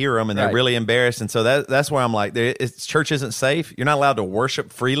might hear them and they're Right. really embarrassed. And so that's where I'm like, church isn't safe. You're not allowed to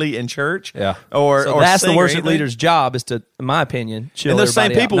worship freely in church. Yeah. Or that's sing the or worship anything. leader's job, is to, in my opinion, chill And those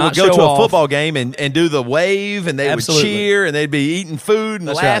same everybody people out, would not go show to a off. football game and do the wave, and they Absolutely. would cheer, and they'd be eating food and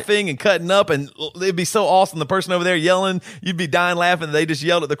That's laughing and cutting up, and it'd be so awesome. The person over there yelling, you'd be dying laughing. They just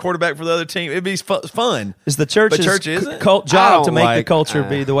yelled at the quarterback for the other team. It'd be fun. It's the church's But church isn't. cult I job don't to make the like- culture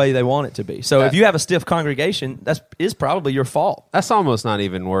be the way they want it to be. So if you have a stiff congregation, that is probably your fault. That's almost not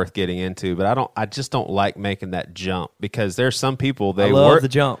even worth getting into, but I just don't like making that jump, because there's some people I love the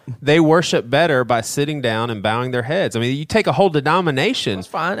jump. They worship better by sitting down and bowing their heads. I mean, you take a whole denomination. That's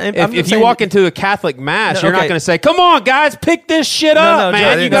fine. And If I'm you saying- walk into a Catholic mass, No, you're not okay. going to say, "Come on, guys, pick this shit up,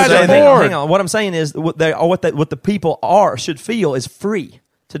 man. Joe, You guys no, are hang bored." Hang on. What I'm saying is what the people should feel is free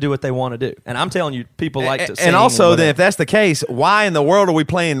to do what they want to do. And I'm telling you, people like to sing. And also, then, whatever. if that's the case, why in the world are we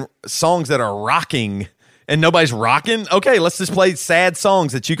playing songs that are rocking and nobody's rocking? Okay, let's just play sad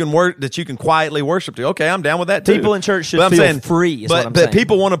songs that you can quietly worship to. Okay, I'm down with that too. People in church should But I'm feel saying, free, is but what I'm but saying.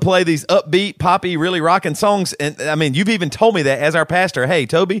 people want to play these upbeat, poppy, really rocking songs. And I mean, you've even told me that as our pastor. Hey,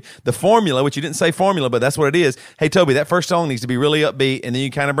 Toby, the formula, which you didn't say formula, but that's what it is. Hey, Toby, that first song needs to be really upbeat, and then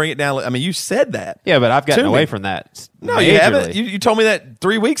you kind of bring it down. I mean, you said that. Yeah, but I've gotten To away me. from that. No, you haven't. majorly. You told me that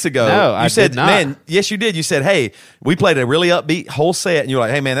 3 weeks ago. No, you I said, did not. man, yes, you did. You said, hey, we played a really upbeat whole set, and you were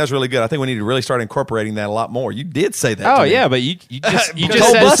like, hey, man, that was really good. I think we need to really start incorporating that a lot more. You did say that. Oh to me. yeah, but you just Cold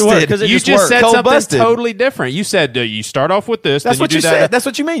said busted. 'Cause it you just just worked. said Cold something busted. totally different. You said you start off with this. That's then what you you do said. that. That's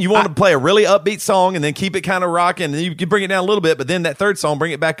what you mean. You want to play a really upbeat song and then keep it kind of rocking, and then you can bring it down a little bit, but then that third song,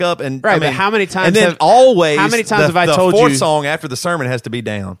 bring it back up. And Right, I but mean, how many times And then have- always, how many times have I the told fourth you- song after the sermon has to be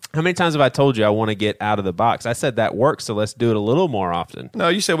down? How many times have I told you I want to get out of the box? I said that works, so let's do it a little more often. No,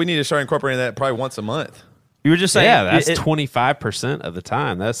 you said we need to start incorporating that probably once a month. you were just saying, Yeah, that's it- 25% of the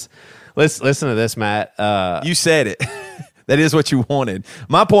time. Let's listen to this, Matt. You said it. That is what you wanted.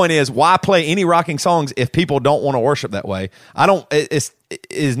 My point is, why play any rocking songs if people don't want to worship that way? It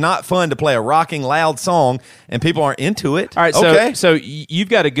is not fun to play a rocking, loud song and people aren't into it. All right, okay. so you've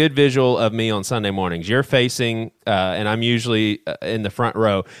got a good visual of me on Sunday mornings. You're facing, and I'm usually in the front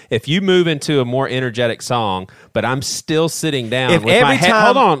row. If you move into a more energetic song, but I'm still sitting down If with my every head. time-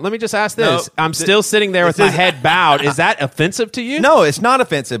 Hold on, let me just ask this. No, I'm still sitting there with this my is- head bowed. Is that offensive to you? No, it's not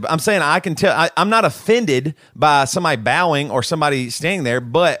offensive. I'm saying I can tell. I'm not offended by somebody bowing or somebody standing there,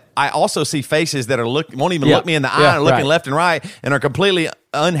 but I also see faces that won't even Yeah. look me in the eye Yeah, and looking right. left and right and are completely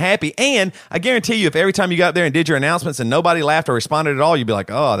unhappy. And I guarantee you, if every time you got there and did your announcements and nobody laughed or responded at all, you'd be like,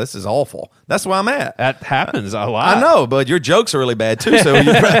 "Oh, this is awful." That's where I'm at. That happens a lot. I know, but your jokes are really bad too. So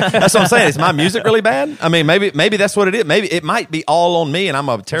that's what I'm saying. Is my music really bad? I mean, maybe that's what it is. Maybe it might be all on me, and I'm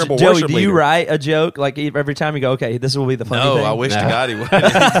a terrible Joey, worship do leader. you write a joke like every time you go, okay, this will be the funny No, thing? I wish to God he would.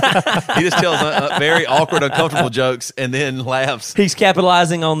 He just tells very awkward, uncomfortable jokes and then laughs. He's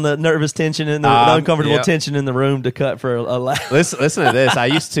capitalizing on the nervous tension and the uncomfortable yeah. tension in the room to cut for a laugh. Listen to this. I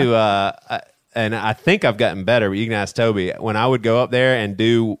used to, and I think I've gotten better, but you can ask Toby. When I would go up there and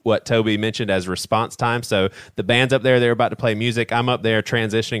do what Toby mentioned as response time, so the band's up there, they're about to play music. I'm up there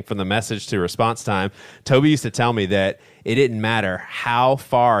transitioning from the message to response time. Toby used to tell me that it didn't matter how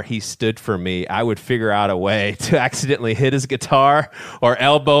far he stood from me, I would figure out a way to accidentally hit his guitar or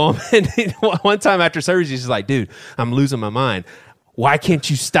elbow him. And one time after service, he's just like, dude, I'm losing my mind. Why can't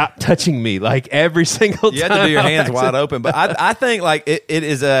you stop touching me like every single time? You have to do your hands wide open. But I think like it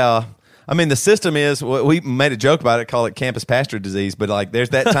is I mean, the system is, we made a joke about it, call it campus pastor disease, but like there's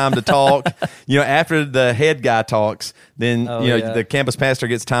that time to talk. After the head guy talks, then yeah. the campus pastor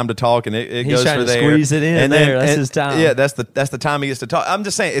gets time to talk, and it He's goes trying for to there. squeeze it in and there. That's his time. Yeah, that's the time he gets to talk. I'm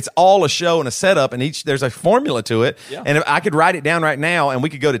just saying, it's all a show and a setup, and there's a formula to it. Yeah. And if I could write it down right now, and we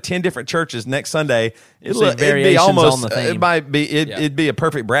could go to 10 different churches next Sunday, it'd see be variations almost on the theme. it might be it'd be a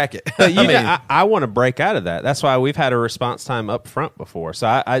perfect bracket. But I mean, I want to break out of that. That's why we've had a response time up front before. So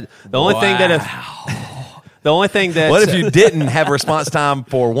the only thing that The only thing that What if you didn't have a response time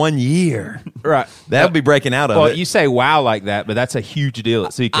for 1 year? right That would be breaking out of well, it. you say wow like that, but that's a huge deal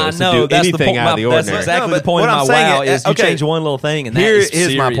at Seacoast. I know, to do that's the anything point. out of the That's ordinary. exactly No, the but point what of I'm my saying wow is you okay, change one little thing, and Here that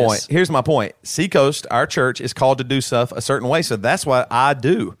is my serious. point. Here's my point. Seacoast, our church, is called to do stuff a certain way, so that's what I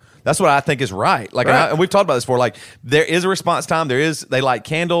do. That's what I think is right. Like, Right. and we've talked about this before. Like, there is a response time. They light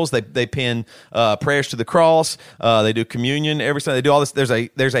candles. They pin prayers to the cross. They do communion every Sunday. They do all this.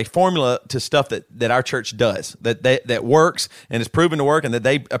 There's a formula to stuff that our church does that works and is proven to work, and that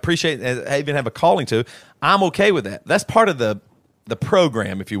they appreciate and even have a calling to. I'm okay with that. That's part of the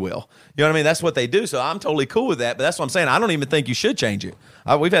program, if you will. You know what I mean? That's what they do. So I'm totally cool with that. But that's what I'm saying. I don't even think you should change it.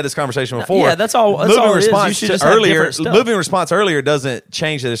 We've had this conversation before. Yeah, that's all. That's Moving all it is. response You should to just have earlier. different stuff. Moving response earlier doesn't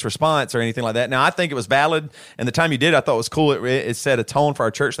change this response or anything like that. Now, I think it was valid, and the time you did, I thought was cool. It set a tone for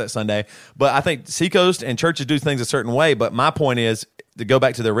our church that Sunday. But I think Seacoast and churches do things a certain way. But my point is, to go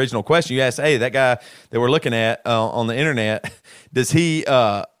back to the original question, you asked, hey, that guy that we're looking at on the internet, does he?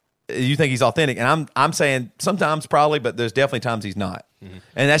 You think he's authentic? And I'm saying sometimes probably, but there's definitely times he's not. Mm-hmm.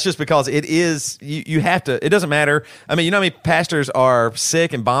 And that's just because it is, you have to, it doesn't matter. I mean, you know how many pastors are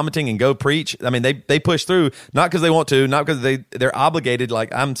sick and vomiting and go preach? I mean, they push through, not because they want to, not because they're obligated,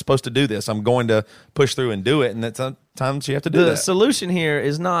 like, I'm supposed to do this. I'm going to push through and do it. And that's sometimes you have to do The that. solution here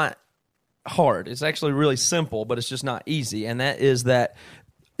is not hard. It's actually really simple, but it's just not easy. And that is that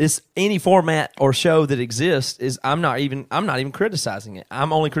any format or show that exists is I'm not even criticizing it.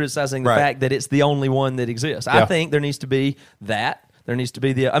 I'm only criticizing the Right. fact that it's the only one that exists. I think there needs to be that. There needs to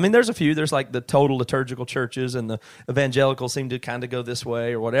be there's a few. There's like the total liturgical churches, and the evangelicals seem to kind of go this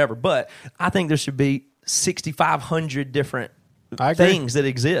way or whatever. But I think there should be 6,500 different things that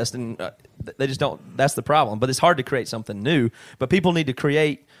exist, and they just don't. That's the problem. But it's hard to create something new. But people need to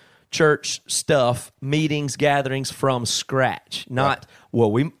create church stuff, meetings, gatherings from scratch. Not,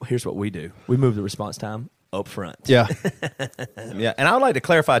 here's what we do. We move the response time up front. Yeah. Yeah. And I would like to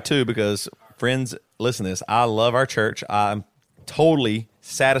clarify too, because friends, listen to this. I love our church. I'm totally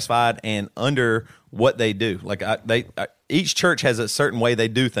satisfied and under what they do. Like each church has a certain way they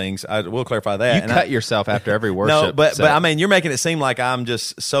do things. I will clarify that. You cut yourself after every worship. No, but set. I mean, you're making it seem like I'm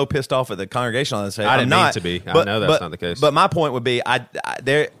just so pissed off at the congregation on this. I didn't I'm mean not, to be. I but- know that's but- not the case. But my point would be,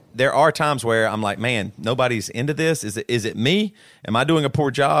 there are times where I'm like, man, nobody's into this. Is it me? Am I doing a poor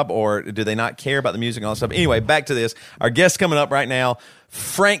job, or do they not care about the music and all that stuff? Anyway, back to this. Our guest coming up right now,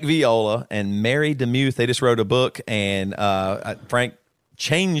 Frank Viola and EMERY DeMuth. They just wrote a book, and Frank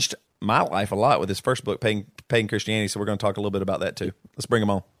changed my life a lot with his first book, Pagan Christianity. So we're going to talk a little bit about that too. Let's bring him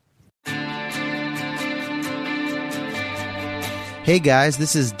on. Hey guys,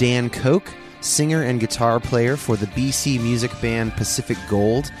 this is Dan Koch, singer and guitar player for the BC music band Pacific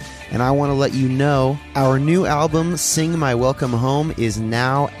Gold, and I want to let you know our new album, Sing My Welcome Home, is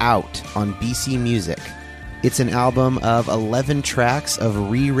now out on BC Music. It's an album of 11 tracks of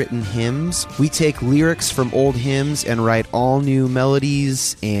rewritten hymns. We take lyrics from old hymns and write all new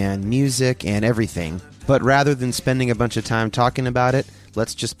melodies and music and everything. But rather than spending a bunch of time talking about it,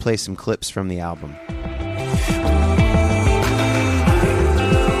 let's just play some clips from the album.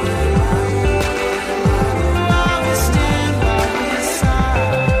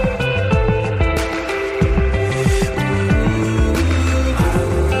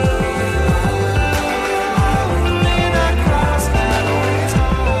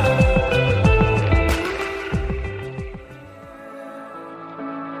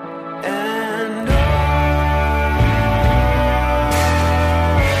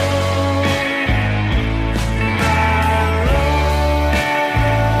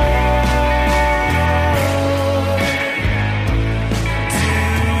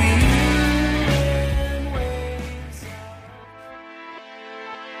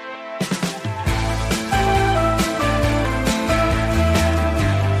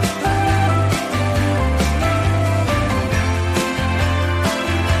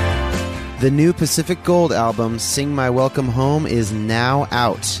 The new Pacific Gold album, Sing My Welcome Home, is now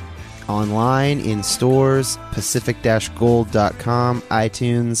out. Online, in stores, pacific-gold.com,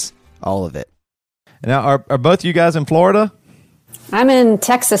 iTunes, all of it. Now, are both you guys in Florida? I'm in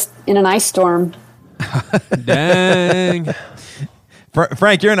Texas in an ice storm. Dang.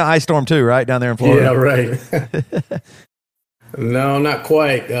 Frank, you're in an ice storm too, right? Down there in Florida. Yeah, right. No, not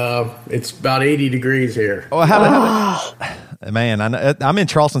quite. It's about 80 degrees here. Oh, how man, I'm in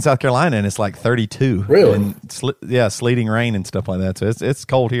Charleston, South Carolina, and it's like 32. Really? And sleeting rain and stuff like that. So it's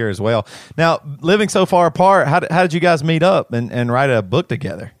cold here as well. Now, living so far apart, how did you guys meet up and write a book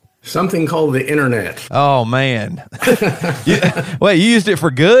together? Something called the internet. Oh, man. You used it for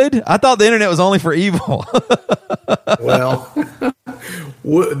good? I thought the internet was only for evil. Well,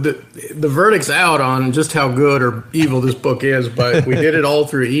 The verdict's out on just how good or evil this book is, but we did it all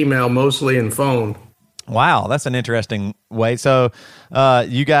through email, mostly, and phone. Wow, that's an interesting way. So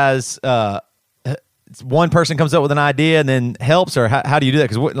you guys, one person comes up with an idea and then helps, or how do you do that?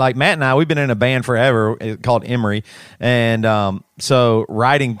 Because like Matt and I, we've been in a band forever called EMERY, and so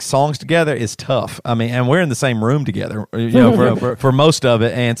writing songs together is tough. I mean, and we're in the same room together, for most of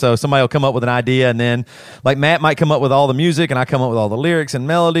it. And so somebody will come up with an idea, and then like Matt might come up with all the music, and I come up with all the lyrics and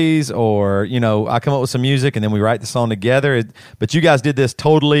melodies, or I come up with some music, and then we write the song together. But you guys did this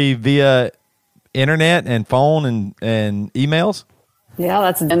totally via internet and phone and emails.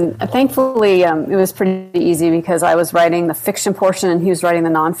 Yeah, and thankfully it was pretty easy because I was writing the fiction portion and he was writing the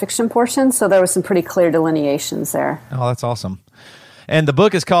nonfiction portion, so there was some pretty clear delineations there. Oh, that's awesome. And the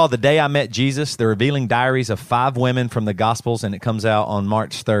book is called The Day I Met Jesus, The Revealing Diaries of 5 Women from the Gospels, and it comes out on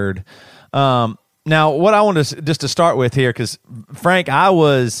March 3rd. Now, what I want to just to start with here, because Frank, I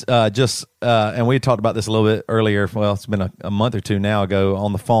was and we talked about this a little bit earlier. Well, it's been a month or two now ago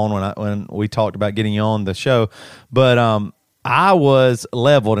on the phone when we talked about getting you on the show. But I was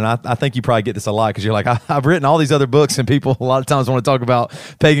leveled, and I think you probably get this a lot because you're like, I've written all these other books, and people a lot of times want to talk about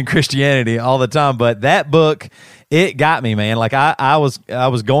pagan Christianity all the time. But that book, it got me, man. Like I was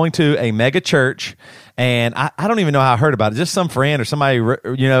going to a mega church. And I don't even know how I heard about it. Just some friend or somebody,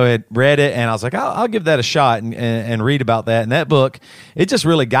 had read it, and I was like, I'll give that a shot and read about that. And that book, it just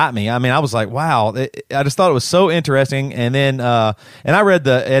really got me. I mean, I was like, wow. I just thought it was so interesting. And then, and I read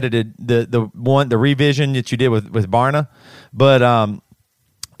the edited, the revision that you did with Barna, but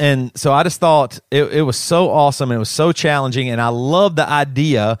and so I just thought it was so awesome, and it was so challenging, and I love the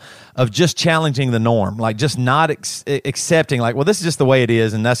idea of just challenging the norm, like just not accepting, like, well, this is just the way it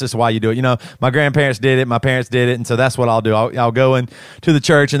is, and that's just why you do it. My grandparents did it, my parents did it, and so that's what I'll do. I'll go into the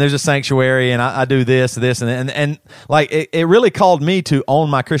church, and there's a sanctuary, and I do this, and like it really called me to own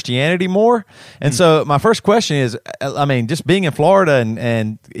my Christianity more. And so my first question is, I mean, just being in Florida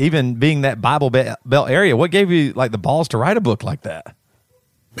and even being that Bible Belt area, what gave you like the balls to write a book like that?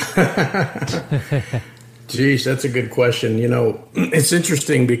 Geez, that's a good question. It's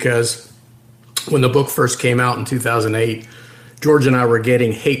interesting because when the book first came out in 2008, George and I were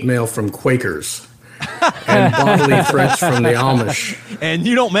getting hate mail from Quakers and bodily threats from the Amish. And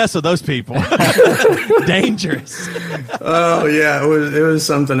you don't mess with those people. Dangerous. Oh yeah, it was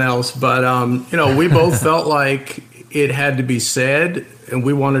something else. But we both felt like it had to be said, and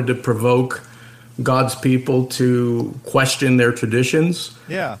we wanted to provoke God's people to question their traditions,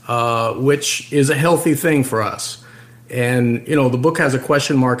 which is a healthy thing for us. And, the book has a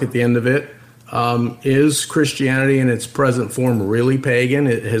question mark at the end of it. Is Christianity in its present form really pagan?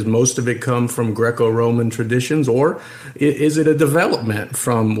 Has most of it come from Greco-Roman traditions, or is it a development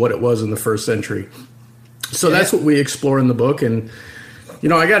from what it was in the first century? So that's what we explore in the book. And,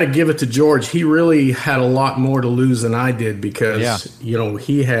 I got to give it to George. He really had a lot more to lose than I did because,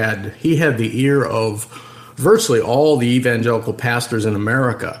 he had the ear of virtually all the evangelical pastors in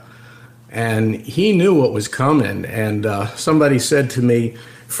America. And he knew what was coming. And somebody said to me,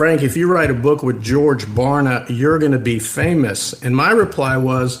 Frank, if you write a book with George Barna, you're going to be famous. And my reply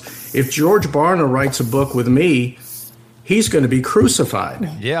was, if George Barna writes a book with me, he's going to be crucified.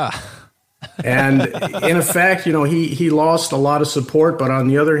 Yeah. And in effect, he lost a lot of support, but on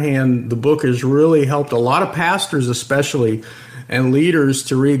the other hand, the book has really helped a lot of pastors, especially, and leaders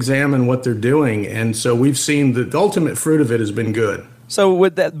to re-examine what they're doing. And so we've seen the ultimate fruit of it has been good. So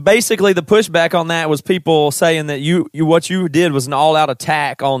with that, basically the pushback on that was people saying that what you did was an all-out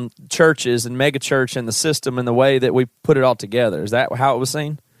attack on churches and megachurch and the system and the way that we put it all together. Is that how it was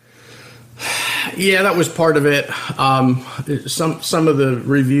seen? Yeah, that was part of it. Some of the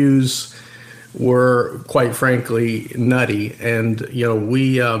reviews were, quite frankly, nutty, and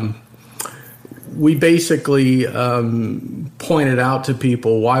we basically pointed out to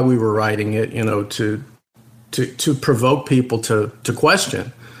people why we were writing it, to provoke people to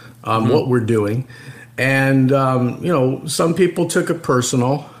question what we're doing, and some people took it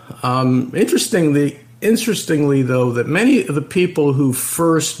personal. Interestingly, though, that many of the people who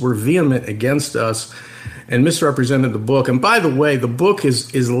first were vehement against us and misrepresented the book, and by the way, the book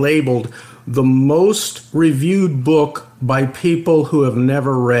is labeled the most reviewed book by people who have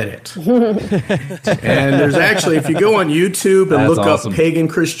never read it. And there's actually, if you go on YouTube and look up Pagan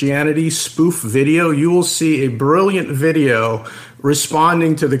Christianity spoof video, you will see a brilliant video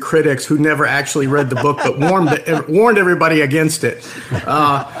responding to the critics who never actually read the book but warned everybody against it.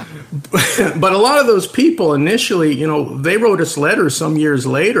 But a lot of those people initially, they wrote us letters some years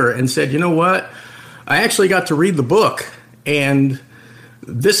later and said, you know what, I actually got to read the book, and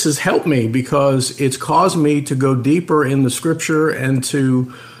this has helped me because it's caused me to go deeper in the scripture and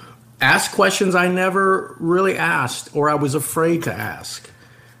to ask questions I never really asked or I was afraid to ask.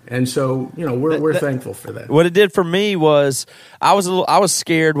 And so, we're thankful for that. What it did for me was I was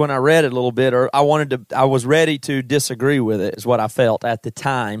scared when I read it a little bit, or I was ready to disagree with it, is what I felt at the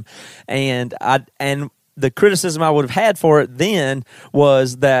time. And the criticism I would have had for it then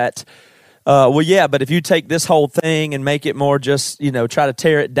was that, but if you take this whole thing and make it more just, try to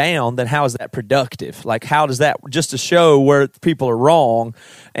tear it down, then how is that productive? Like, how does that, just to show where people are wrong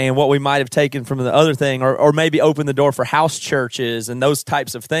and what we might have taken from the other thing, or maybe open the door for house churches and those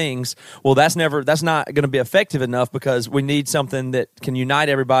types of things? Well, that's not going to be effective enough, because we need something that can unite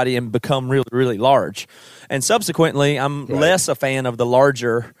everybody and become really, really large. And subsequently, I'm less a fan of the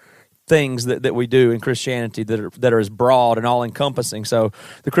larger things that we do in Christianity that are as broad and all encompassing. So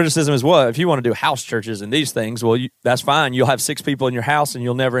the criticism is, well, if you want to do house churches and these things, well, that's fine. You'll have 6 people in your house and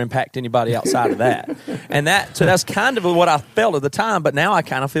you'll never impact anybody outside of that. So that's kind of what I felt at the time, but now I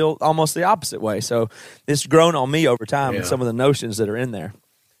kind of feel almost the opposite way. So it's grown on me over time and some of the notions that are in there.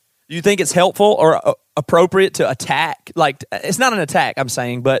 Do you think it's helpful or appropriate to attack? Like, it's not an attack, I'm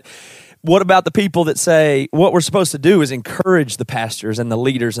saying, but what about the people that say what we're supposed to do is encourage the pastors and the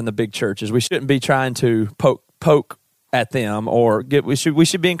leaders in the big churches? We shouldn't be trying to poke at them, or we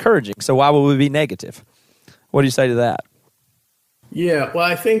should be encouraging. So why would we be negative? What do you say to that? Yeah, well,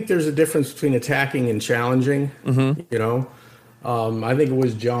 I think there's a difference between attacking and challenging. Mm-hmm. I think it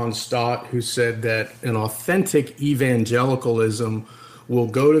was John Stott who said that an authentic evangelicalism will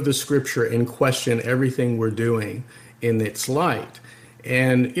go to the scripture and question everything we're doing in its light.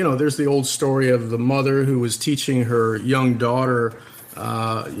 And, there's the old story of the mother who was teaching her young daughter,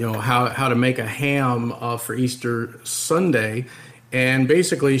 how to make a ham for Easter Sunday. And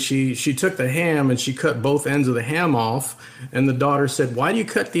basically she took the ham and she cut both ends of the ham off. And the daughter said, "Why do you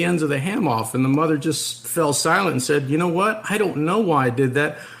cut the ends of the ham off?" And the mother just fell silent and said, "You know what? I don't know why I did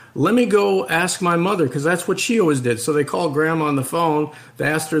that. Let me go ask my mother," because that's what she always did. So they called Grandma on the phone. They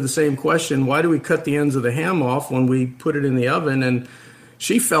asked her the same question: why do we cut the ends of the ham off when we put it in the oven? And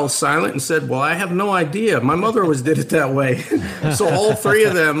she fell silent and said, "Well, I have no idea. My mother always did it that way." So all 3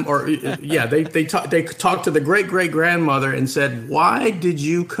 of them, they talked to the great-great-grandmother and said, "Why did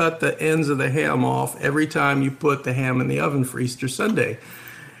you cut the ends of the ham off every time you put the ham in the oven for Easter Sunday?"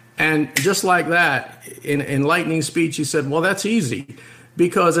 And just like that, in lightning speed, she said, "Well, that's easy.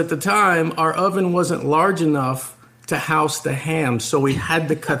 Because at the time, our oven wasn't large enough to house the ham, so we had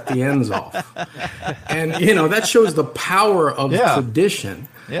to cut the ends off." And, that shows the power of tradition.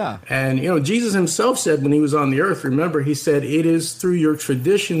 Yeah. And, Jesus himself said when he was on the earth, remember, he said, "It is through your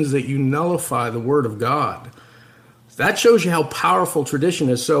traditions that you nullify the word of God." That shows you how powerful tradition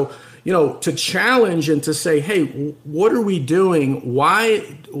is. So, to challenge and to say, hey, what are we doing? Why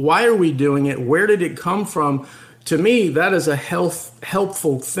are we doing it? Where did it come from? To me, that is a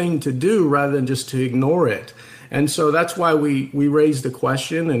helpful thing to do rather than just to ignore it. And so that's why we raised the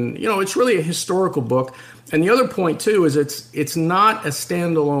question. And, it's really a historical book. And the other point, too, is it's not a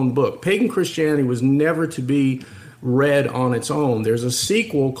standalone book. Pagan Christianity was never to be read on its own. There's a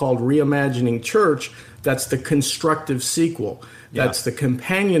sequel called Reimagining Church. That's the constructive sequel. That's the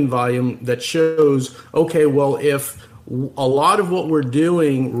companion volume that shows, okay, well, if a lot of what we're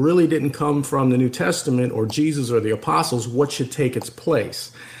doing really didn't come from the New Testament or Jesus or the apostles, what should take its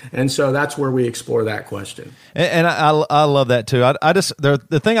place? And so that's where we explore that question. And I love that too. I just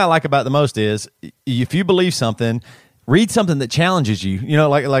the thing I like about it the most is if you believe something, read something that challenges you.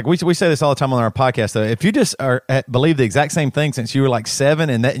 Like we say this all the time on our podcast. Though, if you just believe the exact same thing since you were like 7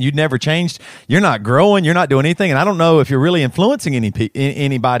 and that you'd never changed, you're not growing. You're not doing anything. And I don't know if you're really influencing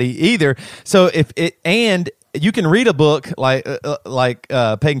anybody either. So you can read a book like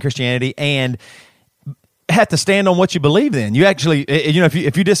Pagan Christianity and have to stand on what you believe in. You actually,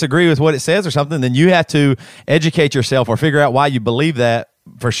 if you disagree with what it says or something, then you have to educate yourself or figure out why you believe that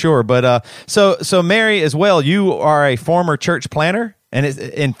for sure. But so Mary as well, you are a former church planter and it's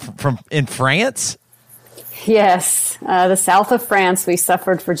in France. Yes, the south of France. We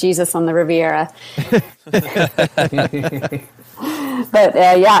suffered for Jesus on the Riviera. But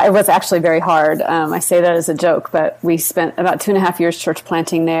it was actually very hard. I say that as a joke, but we spent about 2.5 years church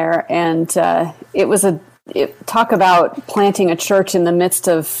planting there, and talk about planting a church in the midst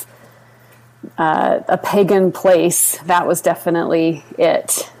of a pagan place. That was definitely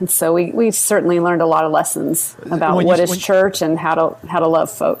it. And so we certainly learned a lot of lessons about what is church and how to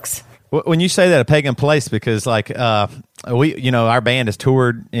love folks. When you say that, a pagan place, because like we, our band has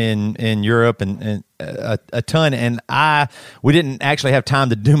toured in Europe and a ton, and we didn't actually have time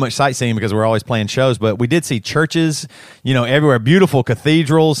to do much sightseeing because we're always playing shows, but we did see churches, everywhere, beautiful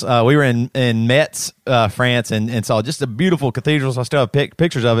cathedrals. We were in Metz, France, and saw just a beautiful cathedrals. I still have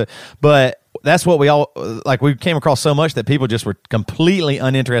pictures of it, but that's what we all like. We came across so much that people just were completely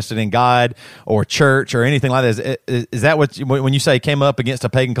uninterested in God or church or anything like that. Is that what when you say came up against a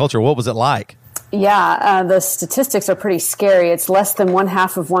pagan culture? What was it like? Yeah, the statistics are pretty scary. It's less than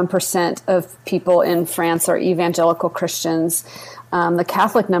 0.5% of people in France are evangelical Christians. The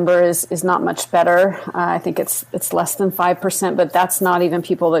Catholic number is not much better. I think it's less than 5%, but that's not even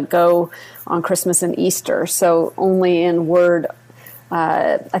people that go on Christmas and Easter. So only in word.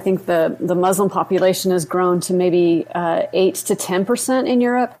 I think the Muslim population has grown to maybe 8 to 10% in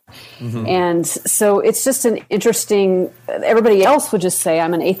Europe. Mm-hmm. And so it's just an interesting, everybody else would just say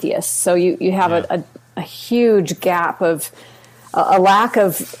I'm an atheist. So you have a huge gap of a lack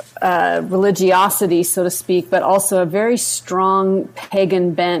of religiosity, so to speak, but also a very strong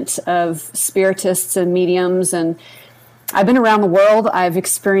pagan bent of spiritists and mediums. And I've been around the world. I've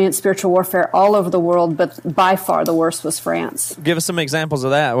experienced spiritual warfare all over the world, but by far the worst was France. Give us some examples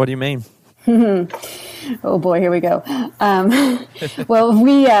of that. What do you mean? Oh boy, here we go. Well,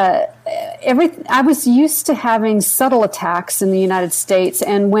 I was used to having subtle attacks in the United States,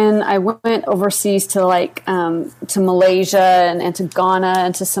 and when I went overseas to to Malaysia and to Ghana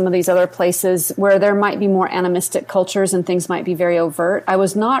and to some of these other places where there might be more animistic cultures and things might be very overt, I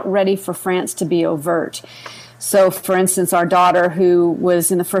was not ready for France to be overt. So, for instance, our daughter, who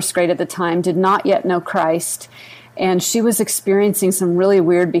was in the first grade at the time, did not yet know Christ, and she was experiencing some really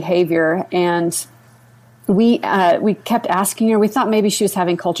weird behavior. And we kept asking her. We thought maybe she was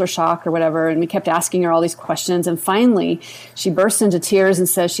having culture shock or whatever, and we kept asking her all these questions. And finally, she burst into tears and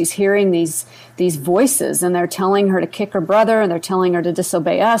says she's hearing these voices, and they're telling her to kick her brother, and they're telling her to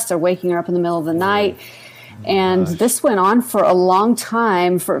disobey us. They're waking her up in the middle of the night. And this went on for a long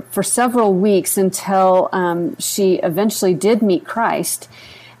time, for several weeks, until she eventually did meet Christ.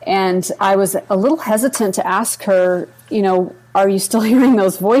 And I was a little hesitant to ask her, are you still hearing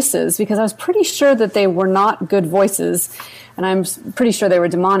those voices? Because I was pretty sure that they were not good voices, and I'm pretty sure they were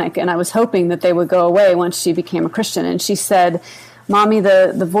demonic. And I was hoping that they would go away once she became a Christian. And she said, Mommy,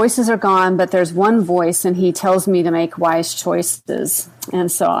 the voices are gone, but there's one voice, and he tells me to make wise choices.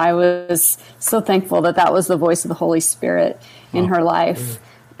 And so I was so thankful that was the voice of the Holy Spirit in her life.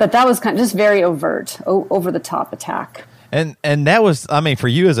 But that was kind of just very overt, over-the-top attack. And that was, for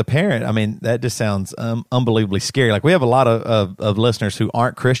you as a parent, that just sounds unbelievably scary. Like, we have a lot of listeners who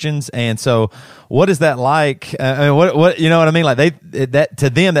aren't Christians, and so what is that like? What you know what I mean? Like, that to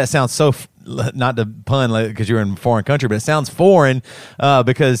them, that sounds so. Not to pun because you're in a foreign country, but it sounds foreign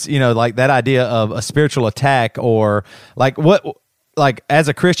because like that idea of a spiritual attack, or like as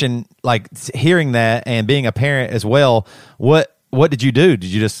a Christian, like hearing that and being a parent as well. What did you do?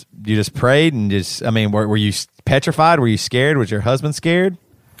 Did you just prayed and just? Were you petrified? Were you scared? Was your husband scared?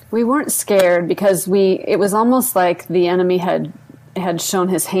 We weren't scared because it was almost like the enemy had shown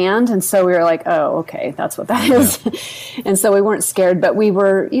his hand, and so we were like, oh, okay, that's what that is. And so we weren't scared, but we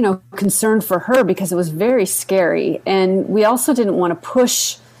were, concerned for her because it was very scary. And we also didn't want to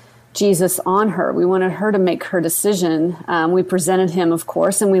push Jesus on her. We wanted her to make her decision. We presented him, of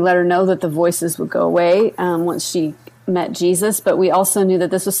course, and we let her know that the voices would go away once she met Jesus, but we also knew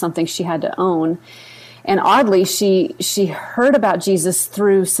that this was something she had to own. And oddly, she heard about Jesus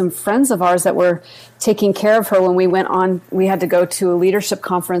through some friends of ours that were taking care of her when we went on. We had to go to a leadership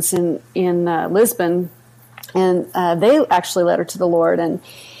conference in Lisbon, and they actually led her to the Lord. And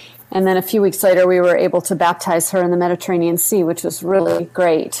then a few weeks later, we were able to baptize her in the Mediterranean Sea, which was really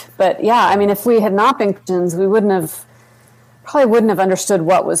great. But yeah, if we had not been Christians, we probably wouldn't have understood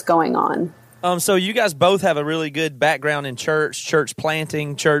what was going on. So you guys both have a really good background in church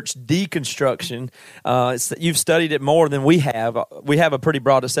planting, church deconstruction. You've studied it more than we have. We have a pretty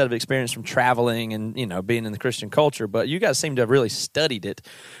broad set of experience from traveling and being in the Christian culture, but you guys seem to have really studied it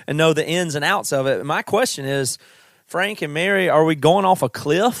and know the ins and outs of it. My question is, Frank and Mary, are we going off a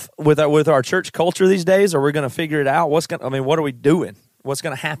cliff with our church culture these days? Or are we going to figure it out? What are we doing? What's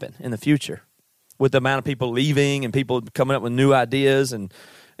going to happen in the future with the amount of people leaving and people coming up with new ideas and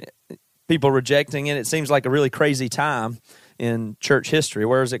people rejecting it? It seems like a really crazy time in church history.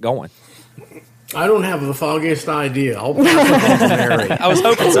 Where is it going? I don't have the foggiest idea. I'll pass it on to Mary. I was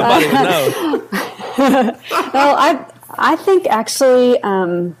hoping somebody would know. Well, I think actually,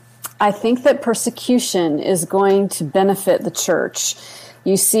 I think that persecution is going to benefit the church.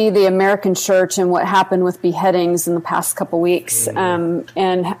 you see the American church and what happened with beheadings in the past couple weeks,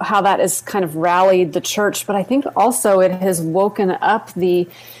 and how that has kind of rallied the church. But I think also it has woken up the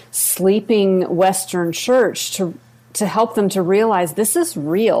sleeping Western church to help them to realize this is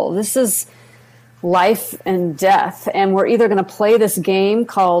real. This is life and death. And we're either going to play this game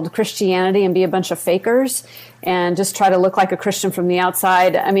called Christianity and be a bunch of fakers and just try to look like a Christian from the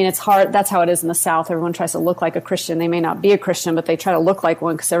outside. I mean, it's hard. That's how it is in the South. Everyone tries to look like a Christian. They may not be a Christian, but they try to look like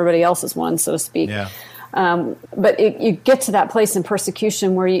one because everybody else is one, so to speak. Yeah. But you get to that place in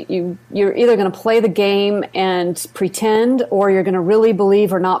persecution where you're either going to play the game and pretend, or you're going to really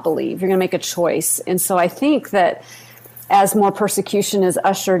believe or not believe. You're going to make a choice. And so I think that as more persecution is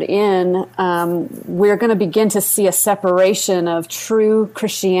ushered in, we're going to begin to see a separation of true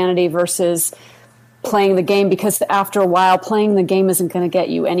Christianity versus playing the game, because after a while, playing the game isn't going to get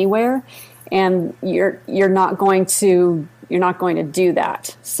you anywhere, and you're not going to do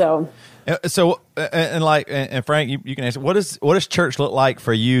that. So Frank, you can answer. What does church look like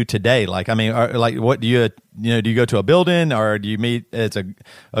for you today? Like, I mean, what do you go to a building, or do you meet as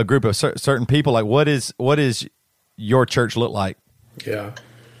a group of certain people? Like, what is your church look like? Yeah.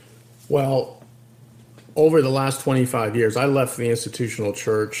 Well, over the last 25 years, I left the institutional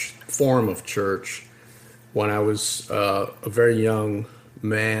church form of church when I was a very young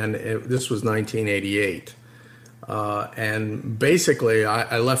man. This was 1988. And basically,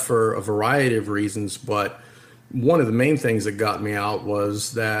 I left for a variety of reasons, but one of the main things that got me out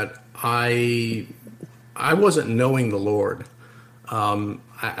was that I wasn't knowing the Lord.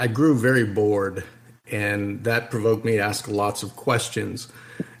 I grew very bored, and that provoked me to ask lots of questions.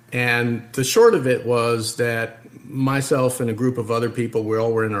 And the short of it was that myself and a group of other people, we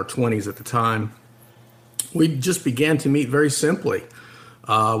all were in our 20s at the time, we just began to meet very simply.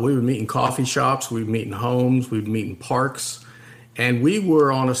 We would meet in coffee shops, we would meet in homes, we would meet in parks, and we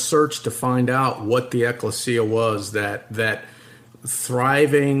were on a search to find out what the ecclesia was, that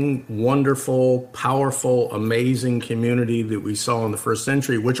thriving, wonderful, powerful, amazing community that we saw in the first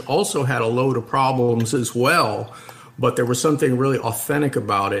century, which also had a load of problems as well, but there was something really authentic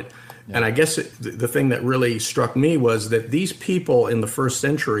about it. Yeah. And I guess the thing that really struck me was that these people in the first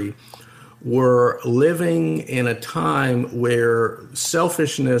century were living in a time where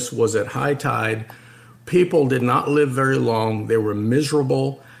selfishness was at high tide. People did not live very long. They were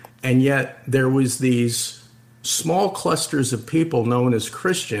miserable. And yet there was these small clusters of people known as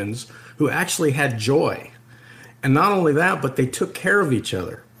Christians who actually had joy. And not only that, but they took care of each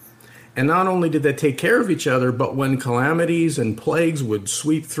other. And not only did they take care of each other, but when calamities and plagues would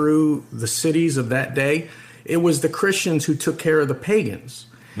sweep through the cities of that day, it was the Christians who took care of the pagans.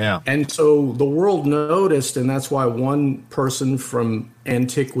 Yeah. And so the world noticed, and that's why one person from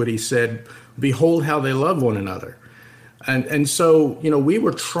antiquity said, "Behold how they love one another." And so, we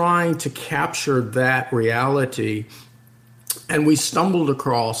were trying to capture that reality, and we stumbled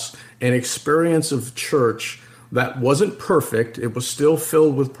across an experience of church that wasn't perfect. It was still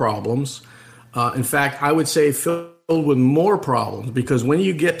filled with problems. In fact, I would say filled with more problems, because when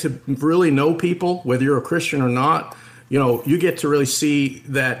you get to really know people, whether you're a Christian or not, you get to really see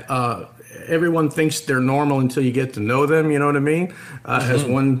that everyone thinks they're normal until you get to know them, you know what I mean? As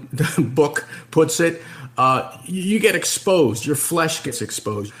one book puts it, you get exposed, your flesh gets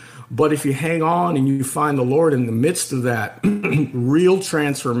exposed. But if you hang on and you find the Lord in the midst of that, real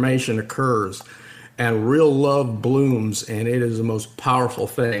transformation occurs and real love blooms, and it is the most powerful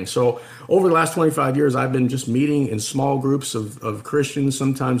thing. So over the last 25 years, I've been just meeting in small groups of Christians,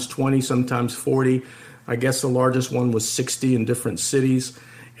 sometimes 20, sometimes 40. I guess the largest one was 60 in different cities.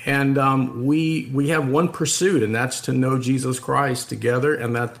 And we have one pursuit, and that's to know Jesus Christ together,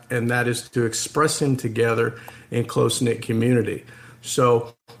 and that is to express him together in close-knit community.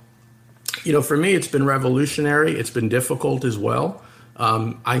 So, for me, it's been revolutionary. It's been difficult as well.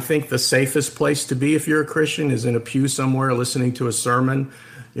 I think the safest place to be if you're a Christian is in a pew somewhere listening to a sermon,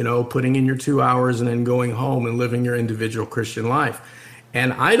 putting in your 2 hours and then going home and living your individual Christian life.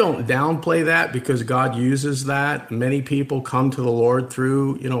 And I don't downplay that, because God uses that. Many people come to the Lord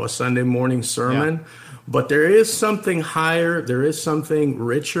through, a Sunday morning sermon. Yeah. But there is something higher. There is something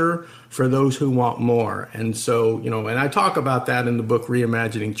richer for those who want more. And so, and I talk about that in the book,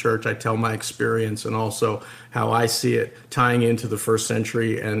 Reimagining Church. I tell my experience and also how I see it tying into the first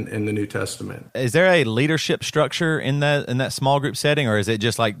century and the New Testament. Is there a leadership structure in that small group setting, or is it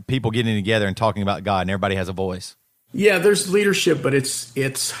just like people getting together and talking about God and everybody has a voice? Yeah, there's leadership, but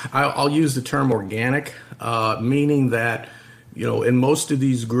I'll use the term organic, meaning that, in most of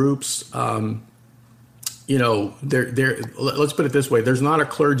these groups, let's put it this way. There's not a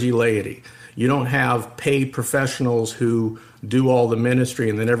clergy laity. You don't have paid professionals who do all the ministry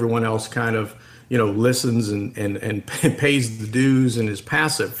and then everyone else kind of, listens and pays the dues and is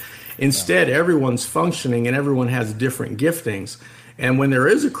passive. Instead, everyone's functioning and everyone has different giftings. And when there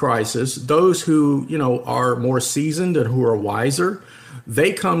is a crisis, those who, are more seasoned and who are wiser,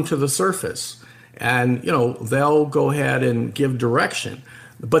 they come to the surface and, they'll go ahead and give direction.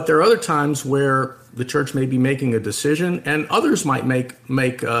 But there are other times where the church may be making a decision, and others might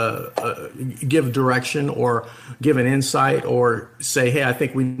give direction or give an insight or say, hey, I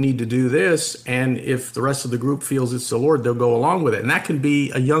think we need to do this. And if the rest of the group feels it's the Lord, they'll go along with it. And that can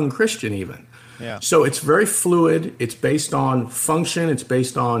be a young Christian even. Yeah. So it's very fluid. It's based on function. It's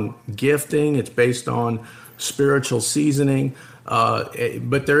based on gifting. It's based on spiritual seasoning.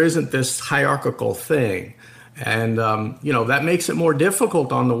 But there isn't this hierarchical thing. And, that makes it more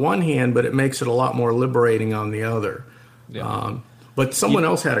difficult on the one hand, but it makes it a lot more liberating on the other. Yeah. But someone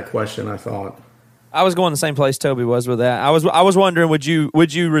else had a question, I thought. I was going the same place Toby was with that. I was wondering, would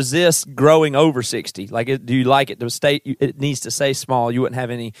you resist growing over 60? Do you like it to stay? It needs to stay small. You wouldn't have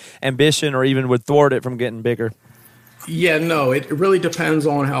any ambition, or even would thwart it from getting bigger. Yeah, no. It really depends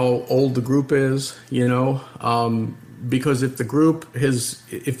on how old the group is. Because if the group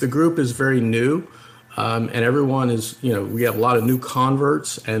is very new. And everyone is, we have a lot of new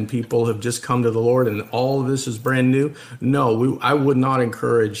converts and people have just come to the Lord and all of this is brand new. No, I would not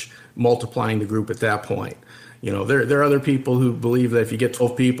encourage multiplying the group at that point. There are other people who believe that if you get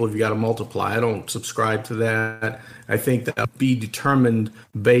 12 people, you got to multiply. I don't subscribe to that. I think that be determined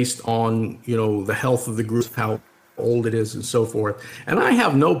based on, the health of the group, how old it is and so forth. And I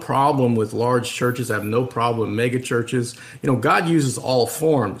have no problem with large churches. I have no problem with mega churches. God uses all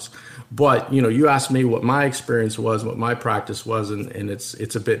forms. But, you asked me what my experience was, what my practice was, and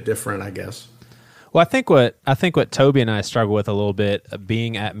it's a bit different, I guess. Well, I think what Toby and I struggle with a little bit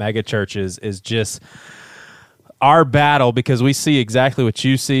being at mega churches is just our battle, because we see exactly what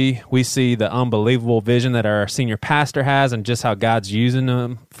you see. We see the unbelievable vision that our senior pastor has and just how God's using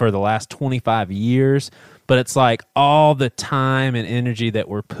them for the last 25 years. But it's like all the time and energy that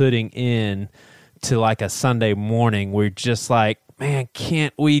we're putting in to like a Sunday morning, we're just like, man,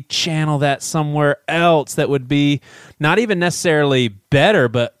 can't we channel that somewhere else that would be not even necessarily better,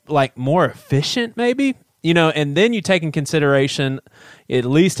 but like more efficient maybe? And then you take in consideration, at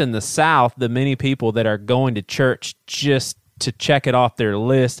least in the South, the many people that are going to church just to check it off their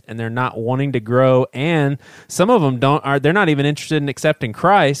list, and they're not wanting to grow, and some of them they're not even interested in accepting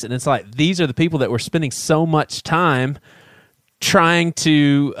Christ. And it's like, these are the people that we're spending so much time trying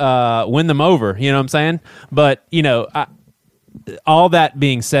to win them over, you know what I'm saying? But, all that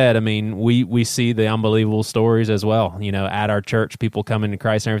being said, I mean, we see the unbelievable stories as well, at our church, people coming to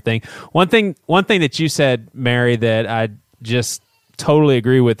Christ and everything. One thing that you said, Mary, that I just totally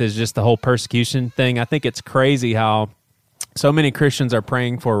agree with is just the whole persecution thing. I think it's crazy how so many Christians are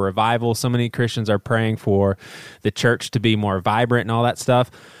praying for revival. So many Christians are praying for the church to be more vibrant and all that stuff.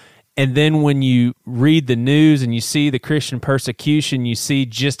 And then when you read the news and you see the Christian persecution, you see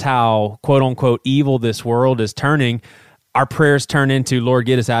just how, quote unquote, evil this world is turning. Our prayers turn into, Lord,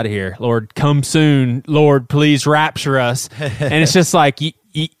 get us out of here. Lord, come soon. Lord, please rapture us. And it's just like, you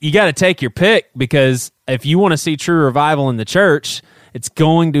got to take your pick, because if you want to see true revival in the church, it's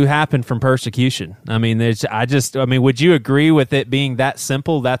going to happen from persecution. I mean, would you agree with it being that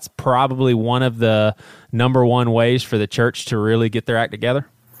simple? That's probably one of the number one ways for the church to really get their act together.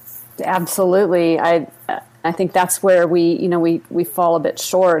 Absolutely. I think that's where we fall a bit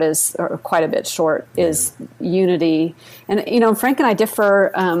short, or quite a bit short, is unity. And, Frank and I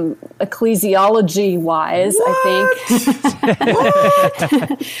differ ecclesiology wise, I think.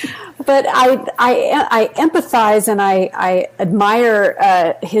 But I empathize and I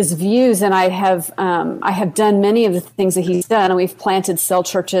admire his views, and I have done many of the things that he's done. And we've planted cell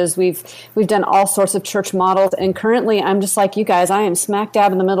churches. We've done all sorts of church models. And currently, I'm just like you guys. I am smack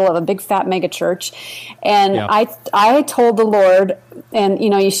dab in the middle of a big fat mega church, and I told the Lord, and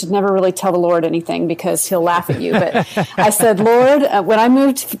you should never really tell the Lord anything because he'll laugh at you. But I said, Lord, when I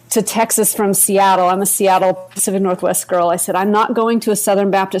moved to Texas from Seattle, I'm a Seattle Pacific Northwest girl. I said, I'm not going to a Southern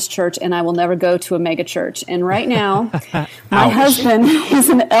Baptist church, and I will never go to a mega church. And right now, my husband is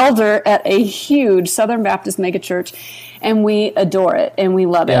an elder at a huge Southern Baptist mega church, and we adore it and we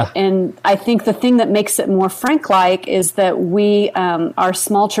love it. And I think the thing that makes it more Frank-like is that we are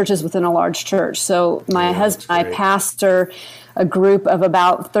small churches within a large church. So my husband and I pastor a group of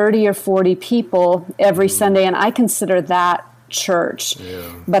about 30 or 40 people every Sunday, and I consider that church.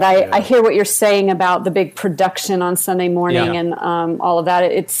 But I hear what you're saying about the big production on Sunday morning and all of that.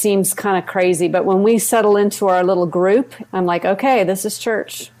 It seems kind of crazy, but when we settle into our little group, I'm like, okay, this is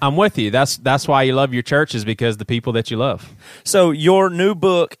church. I'm with you. That's why you love your church, is because the people that you love. So your new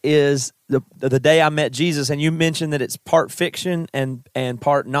book is the Day I Met Jesus, and you mentioned that it's part fiction and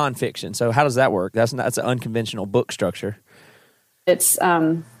part nonfiction. So how does that work? That's an unconventional book structure. It's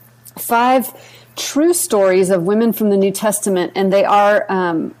 5 true stories of women from the New Testament, and they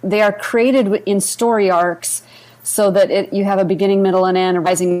are created in story arcs so that you have a beginning, middle, and end, a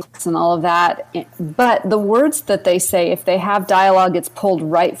rising and all of that. But the words that they say, if they have dialogue, it's pulled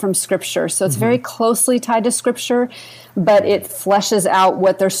right from Scripture. So it's very closely tied to Scripture, but it fleshes out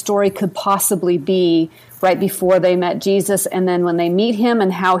what their story could possibly be right before they met Jesus, and then when they meet him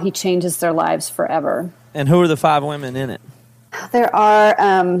and how he changes their lives forever. And who are the 5 women in it?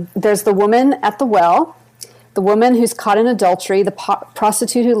 There's the woman at the well, the woman who's caught in adultery, the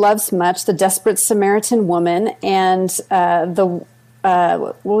prostitute who loves much, the desperate Samaritan woman, and what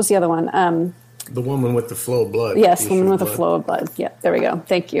was the other one? The woman with the flow of blood. Yes, woman with the flow of blood. Yeah, there we go.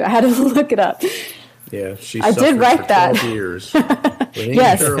 Thank you. I had to look it up. Yeah, I did write that. 12 years with an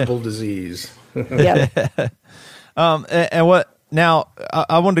incurable disease. Yeah. And what? Now,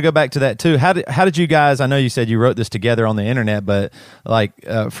 I wanted to go back to that too. How did you guys? I know you said you wrote this together on the internet, but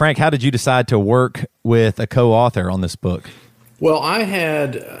Frank, how did you decide to work with a co-author on this book? Well, I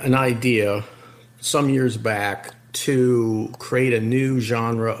had an idea some years back to create a new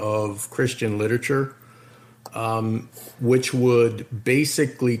genre of Christian literature, which would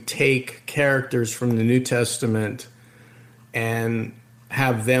basically take characters from the New Testament and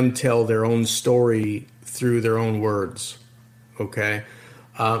have them tell their own story through their own words. Okay.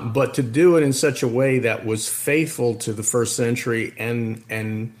 But to do it in such a way that was faithful to the first century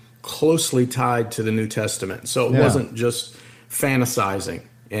and closely tied to the New Testament. So it wasn't just fantasizing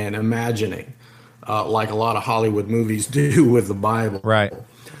and imagining like a lot of Hollywood movies do with the Bible. Right.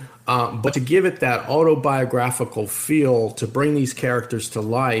 But to give it that autobiographical feel, to bring these characters to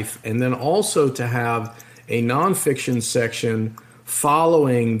life, and then also to have a nonfiction section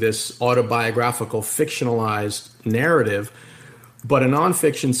following this autobiographical fictionalized narrative, but a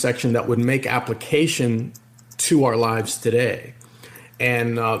nonfiction section that would make application to our lives today.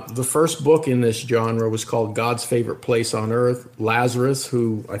 And the first book in this genre was called God's Favorite Place on Earth. Lazarus,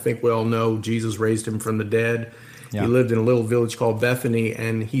 who I think we all know, Jesus raised him from the dead. Yeah. He lived in a little village called Bethany,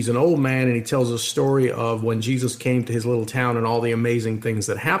 and he's an old man, and he tells a story of when Jesus came to his little town and all the amazing things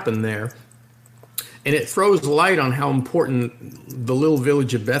that happened there. And it throws light on how important the little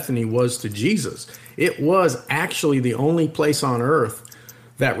village of Bethany was to Jesus. It was actually the only place on earth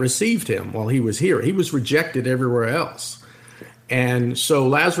that received him while he was here. He was rejected everywhere else. And so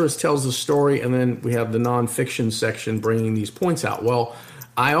Lazarus tells the story, and then we have the nonfiction section bringing these points out. Well,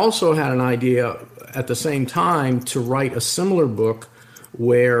 I also had an idea at the same time to write a similar book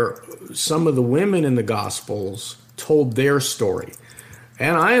where some of the women in the Gospels told their story.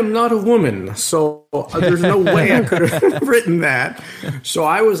 And I am not a woman, so there's no way I could have written that. So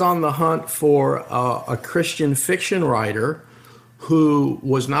I was on the hunt for a Christian fiction writer who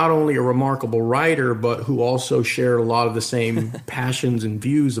was not only a remarkable writer, but who also shared a lot of the same passions and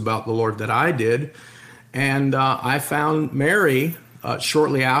views about the Lord that I did. And I found Mary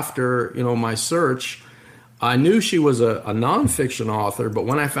shortly after, my search. I knew she was a nonfiction author, but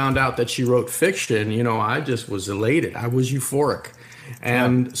when I found out that she wrote fiction, I just was elated. I was euphoric.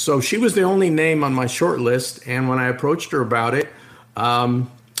 And so she was the only name on my short list. And when I approached her about it,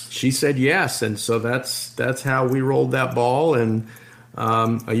 she said yes. And so that's how we rolled that ball. And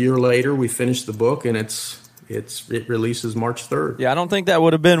a year later, we finished the book, and it releases March 3rd. Yeah, I don't think that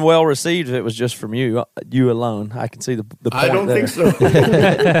would have been well received if it was just from you alone. I can see the point I don't there. think so.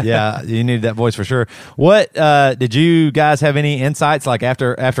 Yeah, you needed that voice for sure. What did you guys have any insights like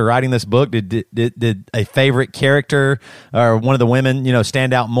after writing this book? Did a favorite character or one of the women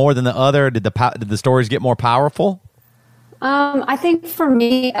stand out more than the other? Did the stories get more powerful? I think for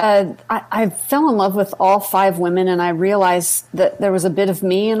me, I fell in love with all 5 women, and I realized that there was a bit of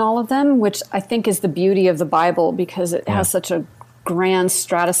me in all of them, which I think is the beauty of the Bible, because it has such a grand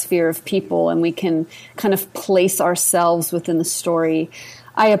stratosphere of people, and we can kind of place ourselves within the story.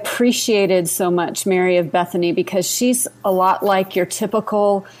 I appreciated so much Mary of Bethany, because she's a lot like your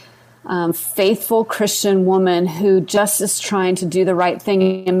typical faithful Christian woman who just is trying to do the right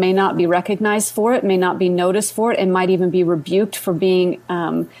thing and may not be recognized for it, may not be noticed for it, and might even be rebuked for being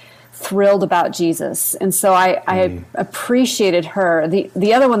thrilled about Jesus. And so I appreciated her.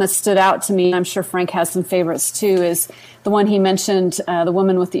 The other one that stood out to me, and I'm sure Frank has some favorites too, is the one he mentioned, the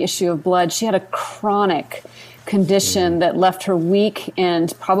woman with the issue of blood. She had a chronic condition that left her weak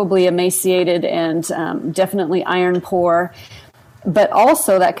and probably emaciated and definitely iron poor. But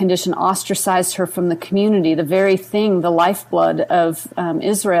also that condition ostracized her from the community, the very thing, the lifeblood of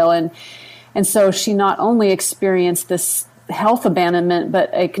Israel. And so she not only experienced this health abandonment, but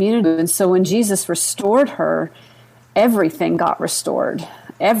a community. And so when Jesus restored her, everything got restored,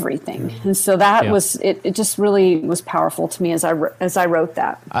 everything. And so that was, it just really was powerful to me as I wrote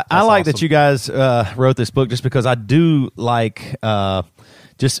that. I like that you guys wrote this book just because I do like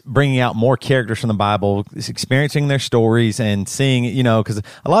just bringing out more characters from the Bible, experiencing their stories and seeing, because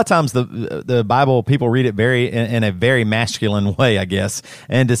a lot of times the Bible, people read it in a very masculine way, I guess.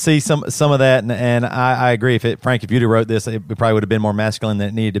 And to see some of that, and I agree. Frank, if you'd have wrote this, it probably would have been more masculine than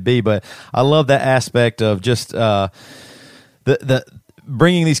it needed to be. But I love that aspect of just the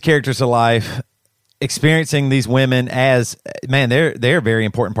bringing these characters to life, experiencing these women as, man, they're very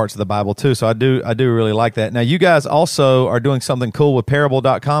important parts of the Bible too. So I do really like that. Now you guys also are doing something cool with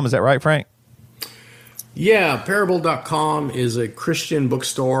parable.com. Is that right, Frank? Yeah, parable.com is a Christian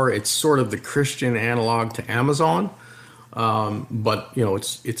bookstore. It's sort of the Christian analog to Amazon. But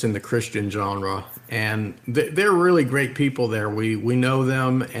it's in the Christian genre, and they're really great people there. We know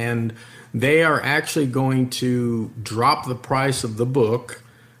them, and they are actually going to drop the price of the book,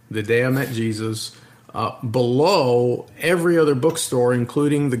 The Day I Met Jesus, below every other bookstore,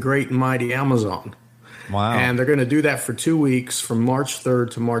 including the great and mighty Amazon. Wow. And they're going to do that for 2 weeks from March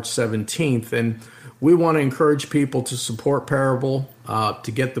 3rd to March 17th. And we want to encourage people to support Parable,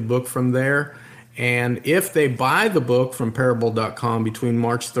 to get the book from there. And if they buy the book from parable.com between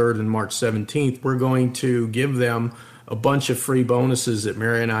March 3rd and March 17th, we're going to give them a bunch of free bonuses that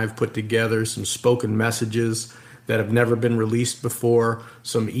Mary and I have put together, some spoken messages that have never been released before,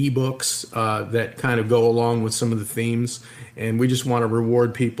 some ebooks that kind of go along with some of the themes, and we just want to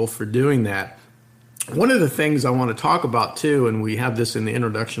reward people for doing that. One of the things I want to talk about too, and we have this in the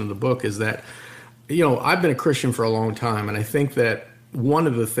introduction of the book, is that I've been a Christian for a long time, and I think that one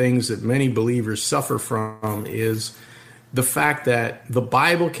of the things that many believers suffer from is the fact that the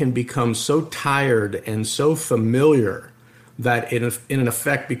Bible can become so tired and so familiar that it in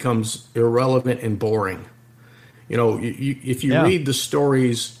effect becomes irrelevant and boring. If you read the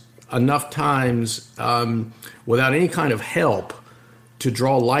stories enough times without any kind of help to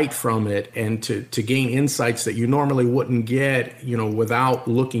draw light from it and to gain insights that you normally wouldn't get, without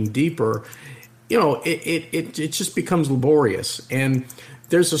looking deeper, it just becomes laborious. And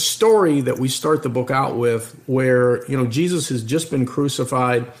there's a story that we start the book out with where, Jesus has just been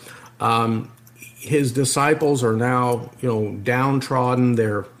crucified. His disciples are now, downtrodden.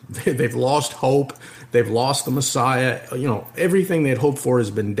 They've lost hope. They've lost the Messiah. Everything they'd hoped for has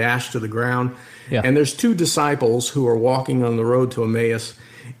been dashed to the ground. Yeah. And there's two disciples who are walking on the road to Emmaus.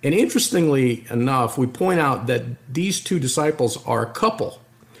 And interestingly enough, we point out that these two disciples are a couple.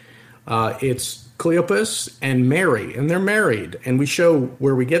 It's Cleopas and Mary, and they're married. And we show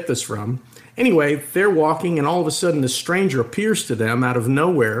where we get this from. Anyway, they're walking, and all of a sudden, this stranger appears to them out of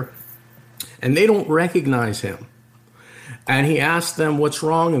nowhere, and they don't recognize him. And he asked them what's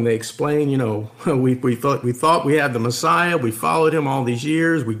wrong, and they explain, we thought we had the Messiah. We followed him all these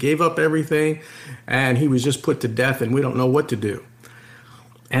years. We gave up everything, and he was just put to death, and we don't know what to do.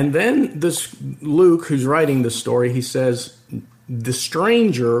 And then this Luke, who's writing the story, he says, the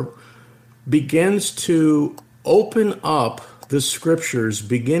stranger begins to open up the scriptures,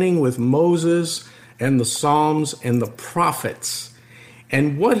 beginning with Moses and the Psalms and the prophets.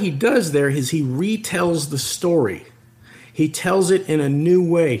 And what he does there is he retells the story. He tells it in a new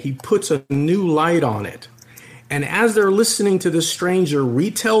way. He puts a new light on it. And as they're listening to this stranger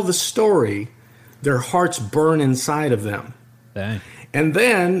retell the story, their hearts burn inside of them. Dang. And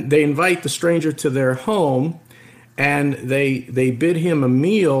then they invite the stranger to their home, and they bid him a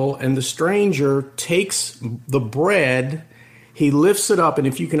meal, and the stranger takes the bread, he lifts it up, and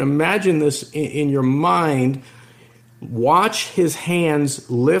if you can imagine this in your mind, watch his hands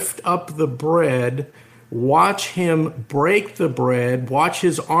lift up the bread, watch him break the bread, watch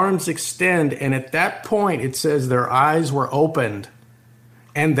his arms extend, and at that point it says their eyes were opened,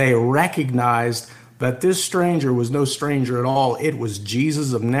 and they recognized that this stranger was no stranger at all. It was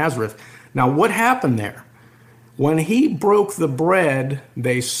Jesus of Nazareth. Now, what happened there? When he broke the bread,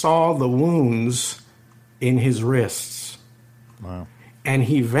 they saw the wounds in his wrists. Wow. And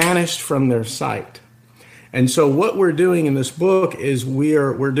he vanished from their sight. And so what we're doing in this book is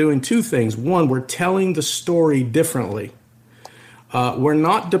we're doing two things. One, we're telling the story differently. We're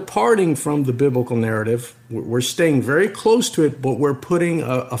not departing from the biblical narrative. We're staying very close to it, but we're putting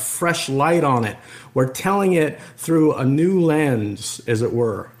a fresh light on it. We're telling it through a new lens, as it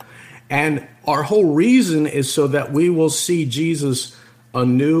were. And our whole reason is so that we will see Jesus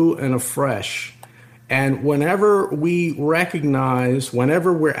anew and afresh. And whenever we recognize,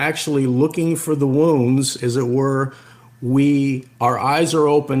 whenever we're actually looking for the wounds, as it were, our eyes are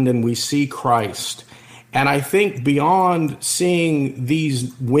opened and we see Christ. And I think beyond seeing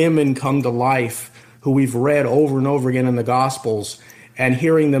these women come to life who we've read over and over again in the Gospels and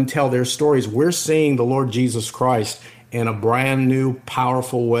hearing them tell their stories, we're seeing the Lord Jesus Christ in a brand new,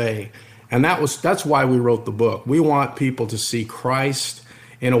 powerful way. And that's why we wrote the book. We want people to see Christ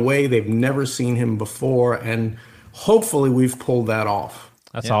in a way they've never seen him before, and hopefully we've pulled that off.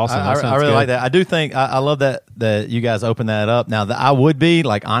 That's awesome. I really like that. I do think I love that you guys opened that up. Now, I would be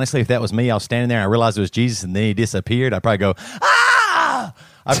like, honestly, if that was me, I was standing there and I realized it was Jesus and then he disappeared, I'd probably go, ah!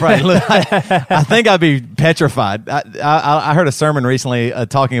 I think I'd be petrified. I heard a sermon recently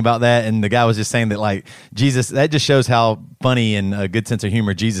talking about that, and the guy was just saying that, like, Jesus, that just shows how funny and a good sense of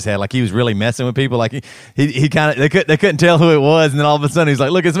humor Jesus had. Like, he was really messing with people. Like, he kind of, they couldn't tell who it was, and then all of a sudden he's like,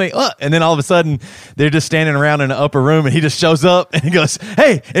 look, it's me. And then all of a sudden they're just standing around in an upper room, and he just shows up and he goes,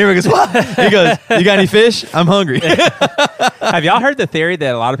 hey, and everybody goes, what? He goes, you got any fish? I'm hungry. Have y'all heard the theory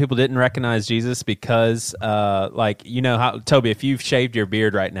that a lot of people didn't recognize Jesus because, like, you know how, Toby, if you've shaved your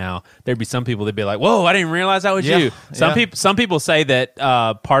beard right now, there'd be some people that'd be like, whoa, I didn't realize that was you. Some people say that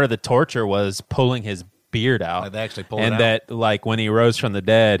part of the torture was pulling his beard out. Like they actually pulled it and out. that, like, when he rose from the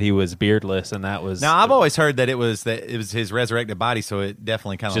dead, he was beardless, and that was. Now, I've always heard that it was his resurrected body, so it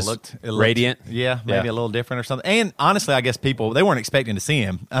definitely kind of looked radiant. Yeah, maybe a little different or something. And honestly, I guess people, they weren't expecting to see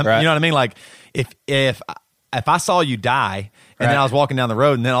him. Right. You know what I mean? Like, if I saw you die and then I was walking down the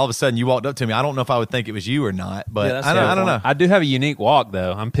road and then all of a sudden you walked up to me, I don't know if I would think it was you or not. But I don't know. I do have a unique walk,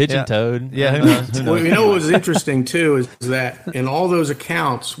 though. I'm pigeon-toed. Yeah, who knows? Well, you know what was interesting, too, is that in all those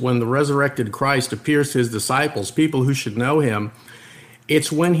accounts, when the resurrected Christ appears to his disciples, people who should know him,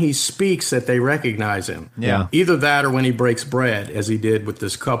 it's when he speaks that they recognize him. Yeah. Either that or when he breaks bread, as he did with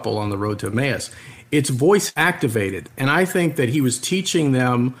this couple on the road to Emmaus. It's voice activated. And I think that he was teaching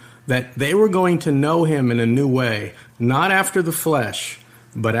them that they were going to know him in a new way, not after the flesh,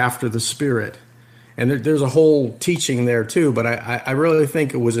 but after the spirit. And there's a whole teaching there too, but I really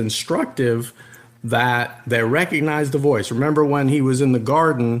think it was instructive that they recognized the voice. Remember when he was in the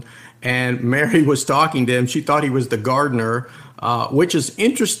garden and Mary was talking to him, she thought he was the gardener, which is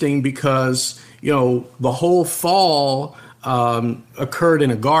interesting because, you know, the whole fall occurred in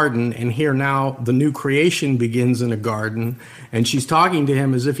a garden, and here now the new creation begins in a garden, and she's talking to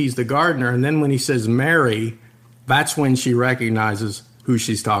him as if he's the gardener, and then when he says Mary, that's when she recognizes who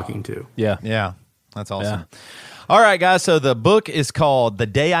she's talking to. Yeah, that's awesome. Yeah. All right, guys, so the book is called The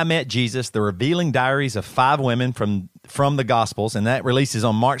Day I Met Jesus, The Revealing Diaries of 5 Women from the Gospels, and that releases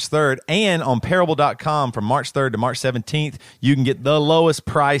on March 3rd, and on Parable.com from March 3rd to March 17th, you can get the lowest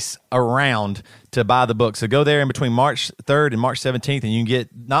price around to buy the book. So go there in between March 3rd and March 17th, and you can get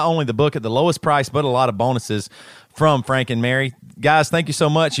not only the book at the lowest price, but a lot of bonuses from Frank and Mary. Guys, thank you so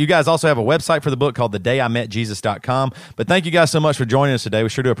much. You guys also have a website for the book called thedayimetjesus.com. But thank you guys so much for joining us today. We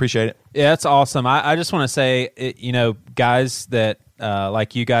sure do appreciate it. Yeah, that's awesome. I just want to say, you know, guys that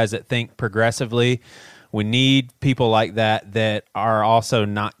like you guys that think progressively, we need people like that are also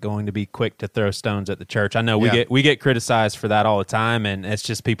not going to be quick to throw stones at the church. I know we get criticized for that all the time, and it's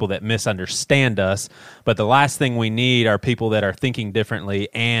just people that misunderstand us. But the last thing we need are people that are thinking differently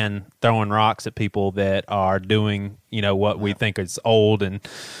and throwing rocks at people that are doing, you know, what we think is old and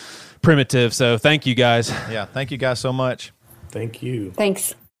primitive. So thank you guys. Yeah, thank you guys so much. Thank you.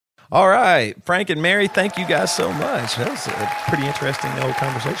 Thanks. All right, Frank and Mary, thank you guys so much. That was a pretty interesting old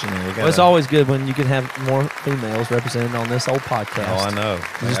conversation there. Well, it's always good when you can have more females represented on this old podcast. Oh, I know.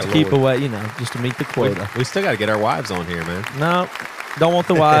 Just to keep away, you know, just to meet the quota. We still got to get our wives on here, man. No, don't want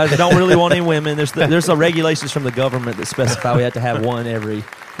the wives. Don't really want any women. There's the regulations from the government that specify we have to have one every,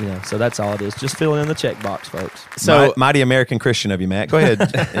 you know, so that's all it is. Just filling in the checkbox, folks. So mighty American Christian of you, Matt. Go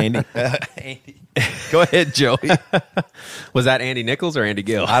ahead, Andy. Andy. Go ahead, Joey. Was that Andy Nichols or Andy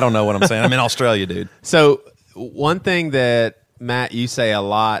Gill? I don't know what I'm saying. I'm in Australia, dude. So one thing that, Matt, you say a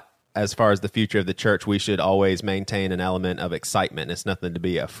lot as far as the future of the church, we should always maintain an element of excitement. It's nothing to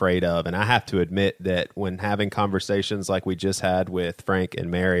be afraid of. And I have to admit that when having conversations like we just had with Frank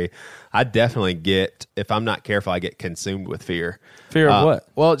and Mary, I definitely get, if I'm not careful, I get consumed with fear. Fear of what?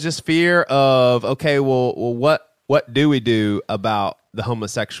 Well, just fear of, okay, well, what do we do about the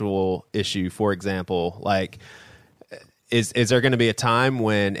homosexual issue, for example? Like, is there going to be a time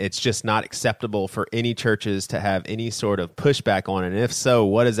when it's just not acceptable for any churches to have any sort of pushback on it? And if so,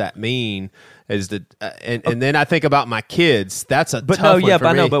 what does that mean? And then I think about my kids. That's a tough one for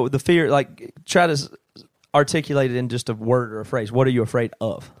I me. know, but the fear, like, try to articulate it in just a word or a phrase. What are you afraid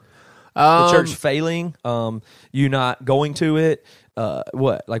of? The church failing, you not going to it.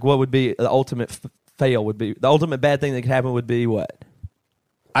 What would be the ultimate fail? Would be the ultimate bad thing that could happen would be what?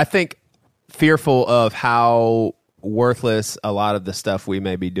 I think fearful of how worthless a lot of the stuff we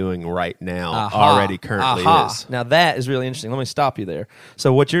may be doing right now already currently is. Now that is really interesting. Let me stop you there.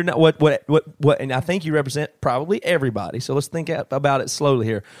 So what you're not what and I think you represent probably everybody. So let's think about it slowly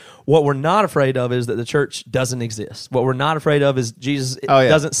here. What we're not afraid of is that the church doesn't exist. What we're not afraid of is Jesus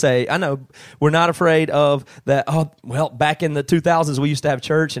doesn't say, I know, we're not afraid of that, back in the 2000s we used to have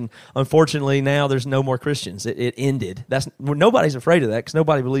church, and unfortunately now there's no more Christians. It ended. Nobody's afraid of that because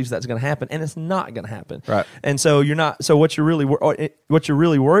nobody believes that's going to happen, and it's not going to happen. Right. And so what you're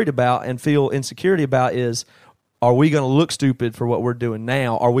really worried about and feel insecurity about is, are we going to look stupid for what we're doing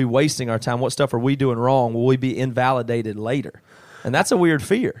now? Are we wasting our time? What stuff are we doing wrong? Will we be invalidated later? And that's a weird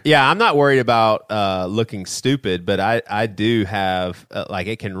fear. Yeah, I'm not worried about looking stupid, but I do have,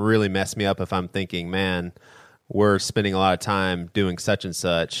 it can really mess me up if I'm thinking, man, we're spending a lot of time doing such and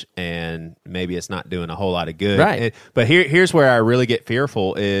such, and maybe it's not doing a whole lot of good. Right. But here's where I really get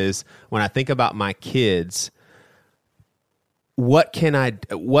fearful is when I think about my kids, what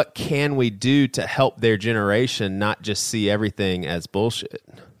can we do to help their generation not just see everything as bullshit?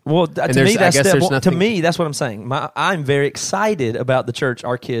 Well, to me, that's what I'm saying. I'm very excited about the church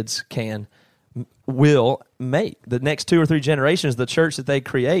our kids will make. The next 2 or 3 generations, the church that they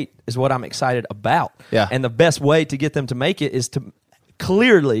create is what I'm excited about. Yeah. And the best way to get them to make it is to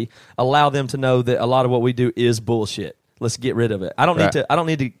clearly allow them to know that a lot of what we do is bullshit. Let's get rid of it. I don't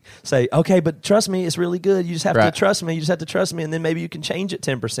need to say, okay, but trust me, it's really good. You just have to trust me. You just have to trust me, and then maybe you can change it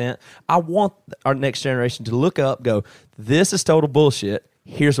 10%. I want our next generation to look up, go, this is total bullshit.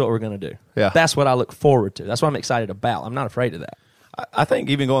 Here's what we're going to do. Yeah. That's what I look forward to. That's what I'm excited about. I'm not afraid of that. I think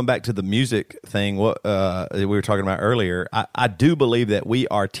even going back to the music thing, what we were talking about earlier, I do believe that we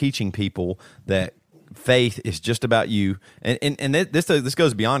are teaching people that faith is just about you, and this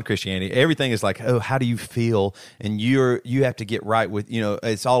goes beyond Christianity. Everything is like, oh, how do you feel, and you have to get right with,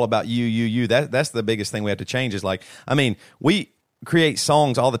 it's all about you. That's the biggest thing we have to change. Is like, I mean, we create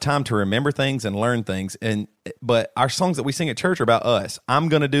songs all the time to remember things and learn things, but our songs that we sing at church are about us. I'm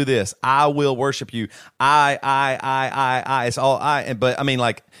going to do this. I will worship you. I. It's all I. But I mean,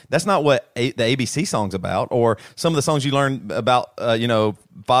 like, that's not what the ABC song's about, or some of the songs you learn about,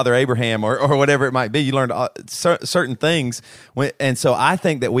 Father Abraham or whatever it might be. You learn certain things. And so I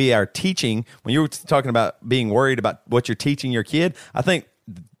think that we are teaching, when you were talking about being worried about what you're teaching your kid, I think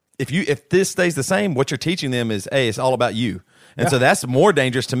if this stays the same, what you're teaching them is, hey, it's all about you. And so that's more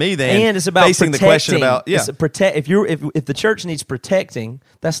dangerous to me than it's about facing the question about If the church needs protecting,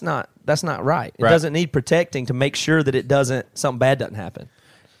 that's not right. It doesn't need protecting to make sure that something bad doesn't happen.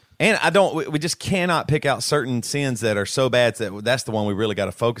 And we just cannot pick out certain sins that are so bad that's the one we really got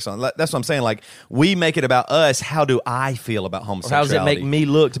to focus on. That's what I'm saying. Like, we make it about us. How do I feel about homosexuality? Or how does it make me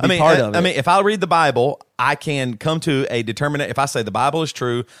look to be part of it? I mean, if I read the Bible, I can come to a determinate. If I say the Bible is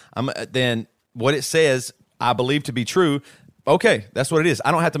true, then what it says I believe to be true. Okay, that's what it is.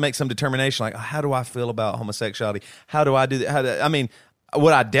 I don't have to make some determination like, how do I feel about homosexuality? How do I do that?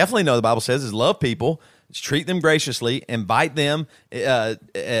 What I definitely know the Bible says is love people, treat them graciously, invite them,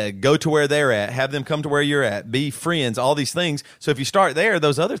 go to where they're at, have them come to where you're at, be friends, all these things. So if you start there,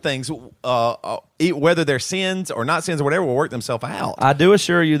 those other things, whether they're sins or not sins or whatever, will work themselves out. I do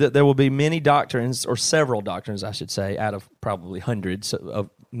assure you that there will be many doctrines, or several doctrines, I should say, out of probably hundreds of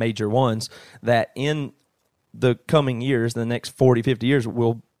major ones, that in the coming years, the next 40, 50 years,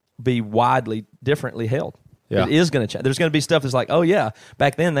 will be widely differently held. Yeah. It is going to change. There's going to be stuff that's like, oh yeah,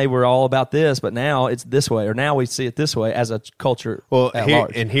 back then they were all about this, but now it's this way, or now we see it this way as a culture at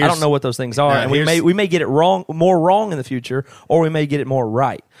large. I don't know what those things are, and we may get it more wrong in the future, or we may get it more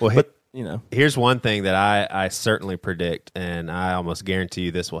right. Well, here's one thing that I certainly predict, and I almost guarantee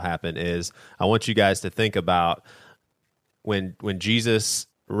you this will happen, is I want you guys to think about when Jesus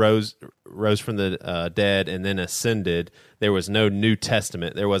rose from the dead and then ascended. There was no New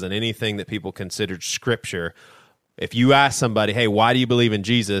Testament. There wasn't anything that people considered Scripture. If you ask somebody, hey, why do you believe in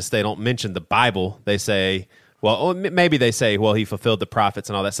Jesus? They don't mention the Bible. They say, well, maybe they say, well, he fulfilled the prophets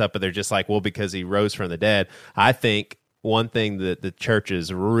and all that stuff, but they're just like, well, because he rose from the dead. I think one thing that the church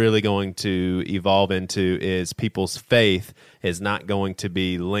is really going to evolve into is people's faith is not going to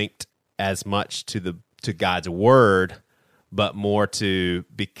be linked as much to God's word, but more to,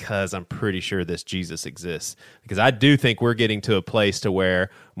 because I'm pretty sure this Jesus exists. Because I do think we're getting to a place to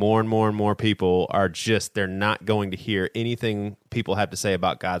where more and more and more people they're not going to hear anything people have to say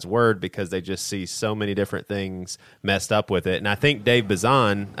about God's word, because they just see so many different things messed up with it. And I think Dave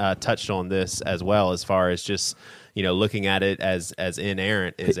Bazan touched on this as well, as far as just, looking at it as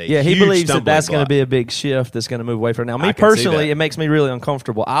inerrant is a he huge believes stumbling that's going to block. be a big shift that's going to move away from it. Now, me I can see personally, that. it makes me really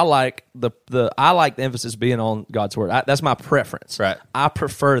uncomfortable. I like the emphasis being on God's word. That's my preference. Right. I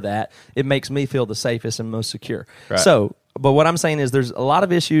prefer that. It makes me feel the safest and most secure. Right. So, but what I'm saying is there's a lot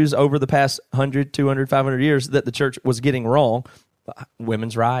of issues over the past 100, 200, 500 years that the church was getting wrong.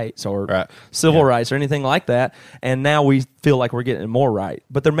 Women's rights or Right. civil rights or anything like that. And now we feel like we're getting it more right.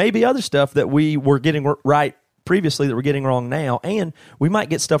 But there may be other stuff that we were getting right previously that we're getting wrong now, and we might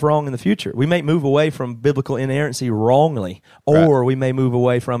get stuff wrong in the future. We may move away from biblical inerrancy wrongly, or we may move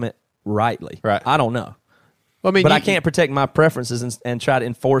away from it rightly. Right. I don't know. Well, I mean, But I can't protect my preferences and try to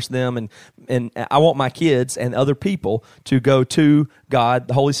enforce them. And I want my kids and other people to go to God,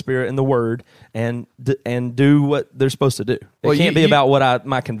 the Holy Spirit, and the Word and do what they're supposed to do. Well, It can't be about what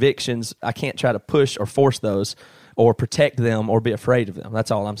my convictions. I can't try to push or force those or protect them or be afraid of them. That's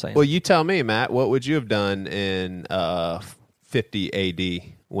all I'm saying. Well, you tell me, Matt, what would you have done in 50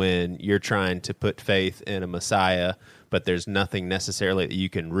 AD when you're trying to put faith in a Messiah, but there's nothing necessarily that you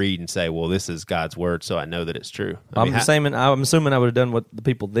can read and say, well, this is God's word, so I know that it's true. I'm assuming I would have done what the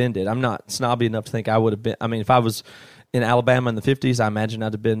people then did. I'm not snobby enough to think I would have been. I mean, if I was in Alabama in the 50s, I imagine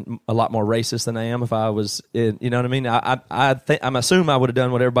I'd have been a lot more racist than I am if I was in, you know what I mean? I'm assuming I would have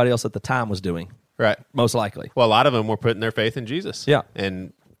done what everybody else at the time was doing. Right. Most likely. Well, a lot of them were putting their faith in Jesus. Yeah.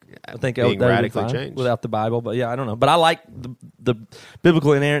 And I think being that would be radically fine changed. without the Bible, but yeah, I don't know. But I like the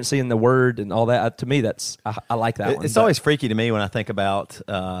biblical inerrancy and the Word and all that. To me, I like that one. It's always freaky to me when I think about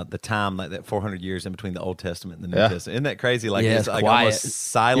the time, like that 400 years in between the Old Testament and the New Testament. Isn't that crazy? Like Yeah, it's it's like quiet. almost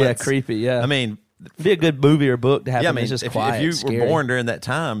silence. Yeah, creepy, yeah. I mean, It'd be a good movie or book to have. yeah, I mean, it's just if quiet. you scary. were born during that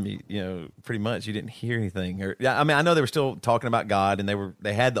time, you know, pretty much you didn't hear anything. Or, yeah, I mean, I know they were still talking about God, and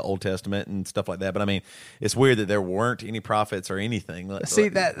they had the Old Testament and stuff like that. But I mean, it's weird that there weren't any prophets or anything. See,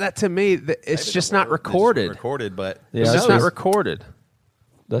 that to me, it's just not recorded. Recorded, but Yeah, It's that's just not true. recorded.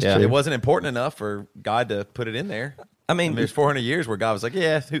 That's Yeah. true. it wasn't important enough for God to put it in there. I mean, there's 400 years where God was like,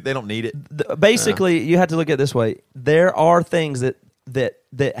 yeah, they don't need it. Basically, you have to look at it this way: there are things that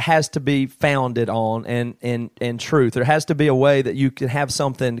has to be founded on and truth. There has to be a way that you can have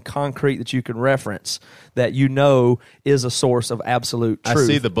something concrete that you can reference that you know is a source of absolute truth.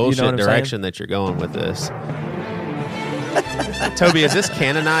 I see the bullshit You know what I'm direction saying? that you're going with this. Toby, is this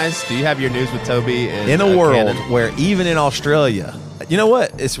canonized? Do you have your news with Toby? In a world where even in Australia, you know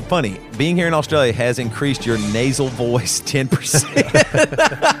what? It's funny. Being here in Australia has increased your nasal voice 10%.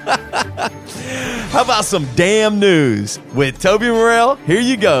 How about some damn news with Toby Morrell? Here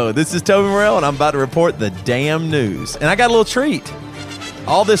you go. This is Toby Morrell, and I'm about to report the damn news. And I got a little treat.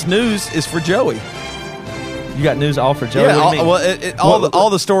 All this news is for Joey. You got news all for Joey? Yeah, What do you mean? all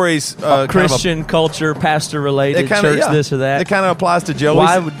the stories, Christian culture, pastor related, kind of, church this or that. It kind of applies to Joey.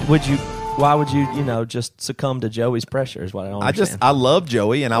 Why would you just succumb to Joey's pressure? Is what I don't understand. I love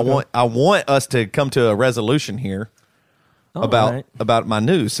Joey, and I want us to come to a resolution here about my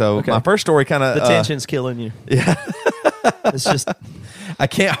news. So my first story kind of the tension's killing you. Yeah, it's just I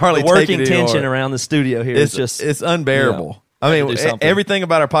can't hardly the working take it anymore. tension around the studio here. It's unbearable. You know, I do mean, something. everything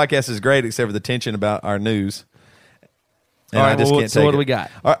about our podcast is great except for the tension about our news. And All right, I just can't so take what do it. we got?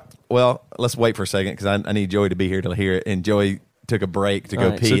 All right, well, let's wait for a second because I need Joey to be here to hear it. And Joey took a break to All go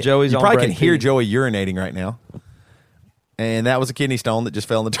right, pee. so Joey's you on probably break can hear peeing. Joey urinating right now. And that was a kidney stone that just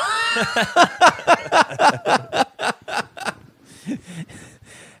fell in the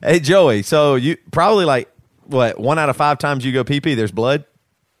Hey, Joey, so you probably like, what, 1 out of 5 times you go pee-pee, there's blood?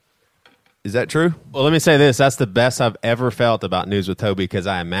 Is that true? Well, let me say this. That's the best I've ever felt about News with Toby because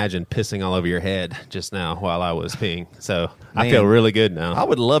I imagine pissing all over your head just now while I was peeing. So I feel really good now. I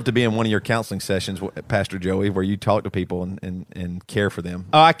would love to be in one of your counseling sessions, Pastor Joey, where you talk to people and care for them.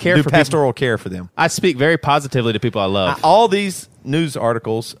 Oh, I care Do for pastoral care for them. I speak very positively to people I love. All these news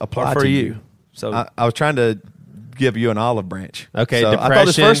articles apply for to you. So I was trying to give you an olive branch. Okay, so depression. I thought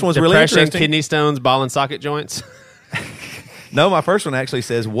this first one was really depression, interesting. kidney stones, ball and socket joints. No, my first one actually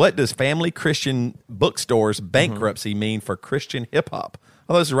says, "What does family Christian bookstores bankruptcy mean for Christian hip hop?"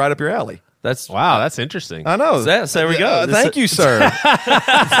 Oh, this is right up your alley. That's Wow, that's interesting. I know. So there we go. Thank you, sir.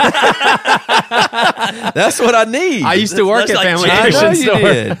 That's what I need. I used to work at like Family James. I know Christian you Store.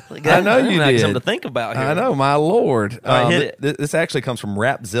 did. I know you Like did. something to think about here. I know, my lord. All right, hit it. This actually comes from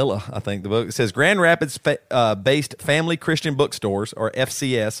Rapzilla, I think. The book it says Grand Rapids based Family Christian Bookstores, or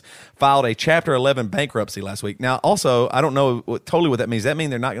FCS, filed a Chapter 11 bankruptcy last week. Now, also, I don't know totally what that means. Does that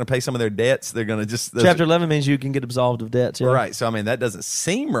mean they're not going to pay some of their debts? They're going to just Chapter 11 means you can get absolved of debts. Yeah. right. So, I mean, that doesn't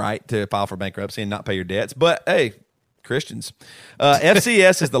seem right to file for bankruptcy and not pay your debts. But hey, Christians.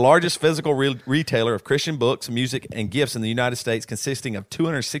 FCS is the largest physical retailer of Christian books, music, and gifts in the United States, consisting of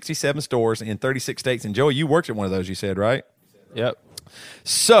 267 stores in 36 states. And Joey, you worked at one of those, you said, right? Yep.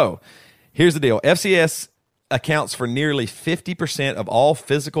 So here's the deal. FCS accounts for nearly 50% of all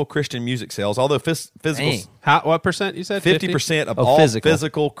physical Christian music sales, although physical... What percent you said? 50% of all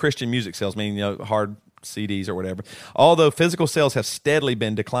physical Christian music sales, meaning hard CDs or whatever. Although physical sales have steadily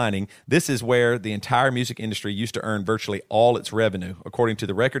been declining, this is where the entire music industry used to earn virtually all its revenue, according to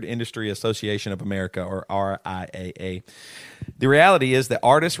the Record Industry Association of America, or RIAA. The reality is that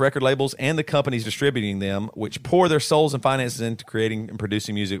artists, record labels, and the companies distributing them, which pour their souls and finances into creating and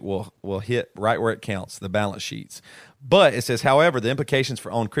producing music, will hit right where it counts, the balance sheets. But it says, however, the implications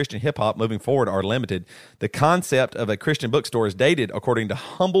on Christian hip-hop moving forward are limited. The concept of a Christian bookstore is dated, according to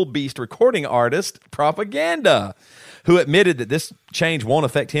Humble Beast recording artist Propaganda, who admitted that this change won't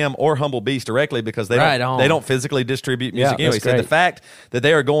affect him or Humble Beast directly because they don't physically distribute music anyway. He said the fact that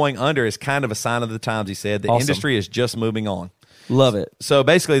they are going under is kind of a sign of the times, he said. The industry is just moving on. Love it. So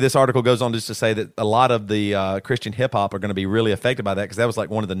basically, this article goes on just to say that a lot of the Christian hip-hop are going to be really affected by that, because that was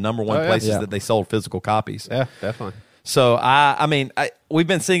like one of the number one places that they sold physical copies. Yeah, definitely. So I mean, we've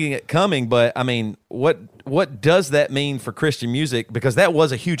been seeing it coming, but I mean, what does that mean for Christian music? Because that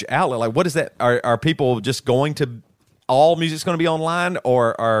was a huge outlet. Like, what is that? Are people just going to, all music's going to be online,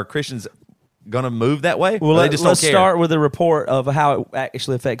 or are Christians going to move that way? Well, let's start with a report of how it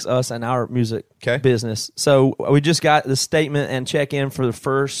actually affects us and our music business. So we just got the statement and check-in for the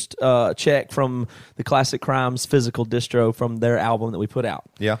first check from the Classic Crimes physical distro from their album that we put out.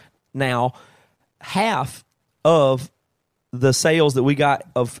 Yeah. Now, half of the sales that we got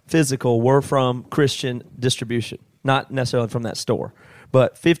of physical were from Christian distribution, not necessarily from that store.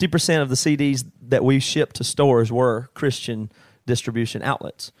 But 50% of the CDs that we shipped to stores were Christian distribution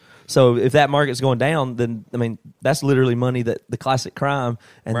outlets. So if that market's going down, then, I mean, that's literally money that the Classic Crime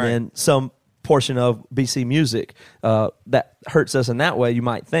and then some portion of BC Music, that hurts us in that way, you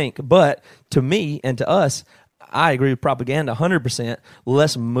might think. But to me and to us, I agree with Propaganda 100%.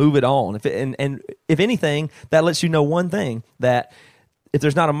 Let's move it on. And if anything, that lets you know one thing, that if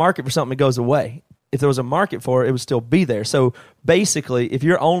there's not a market for something, it goes away. If there was a market for it, it would still be there. So basically, if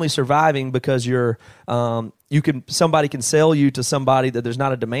you're only surviving because you're somebody can sell you to somebody that there's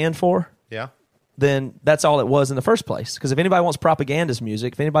not a demand for, then that's all it was in the first place. Because if anybody wants Propaganda's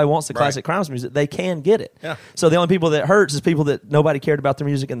music, if anybody wants the Classic Crimes music, they can get it. Yeah. So the only people that hurts is people that nobody cared about their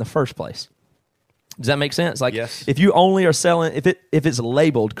music in the first place. Does that make sense? Like, if you only are selling, if it's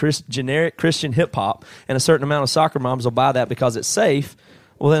labeled generic Christian hip hop, and a certain amount of soccer moms will buy that because it's safe,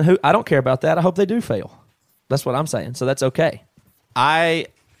 well then I don't care about that. I hope they do fail. That's what I'm saying. So that's okay. I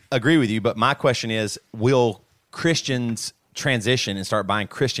agree with you, but my question is, will Christians transition and start buying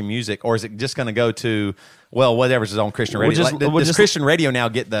Christian music, or is it just going to go to, well, whatever's on Christian radio? Does Christian radio now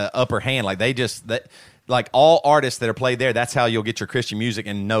get the upper hand? Like like all artists that are played there, that's how you'll get your Christian music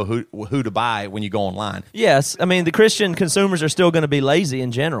and know who to buy when you go online. Yes, I mean the Christian consumers are still going to be lazy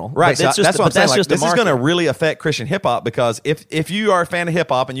in general, right? So that's what I'm saying. Like, this is going to really affect Christian hip hop, because if you are a fan of hip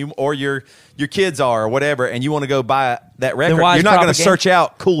hop and your kids are or whatever, and you want to go buy that record, you're not going to search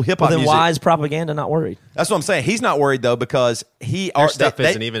out cool hip hop music. Then why is Propaganda not worried? That's what I'm saying. He's not worried though, because their stuff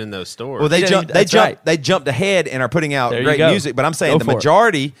isn't even in those stores. Well, they jumped ahead and are putting out great music. But I'm saying the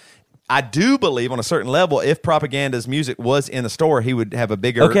majority. I do believe on a certain level, if Propaganda's music was in the store, he would have a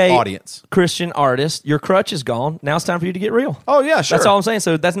bigger audience. Christian artist, your crutch is gone. Now it's time for you to get real. Oh, yeah, sure. That's all I'm saying.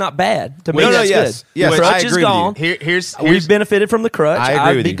 So that's not bad. To me, that's good. Yes, the crutch I agree is gone. with you. We've benefited from the crutch.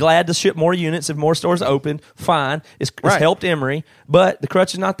 I'd be glad to ship more units if more stores open. Fine. It's helped Emory, but the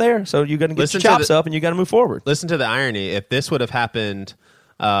crutch is not there. So you're going to get your chops up and you got to move forward. Listen to the irony. If this would have happened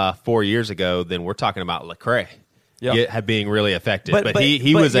 4 years ago, then we're talking about Lecrae. Being really affected, but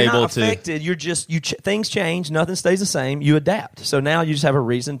he was able to. Affected. You're just things change. Nothing stays the same. You adapt. So now you just have a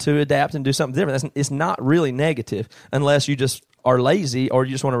reason to adapt and do something different. It's not really negative unless you just are lazy or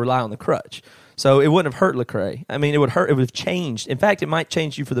you just want to rely on the crutch. So it wouldn't have hurt Lecrae. I mean, it would hurt. It would have changed. In fact, it might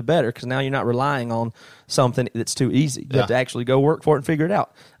change you for the better, because now you're not relying on something that's too easy. You have to actually go work for it and figure it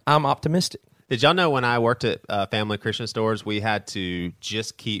out. I'm optimistic. Did y'all know when I worked at family Christian stores, we had to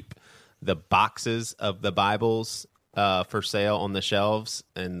just keep the boxes of the Bibles for sale on the shelves,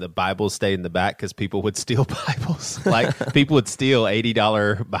 and the Bibles stayed in the back because people would steal Bibles. Like, people would steal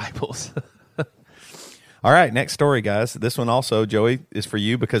 $80 Bibles. All right, next story, guys. This one also, Joey, is for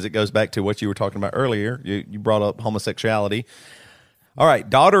you because it goes back to what you were talking about earlier. You brought up homosexuality. All right,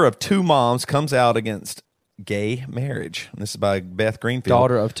 daughter of two moms comes out against gay marriage. This is by Beth Greenfield.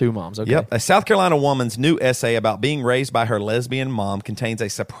 Daughter of two moms, okay. Yep. A South Carolina woman's new essay about being raised by her lesbian mom contains a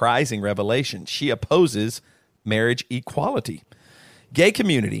surprising revelation. She opposes marriage equality. Gay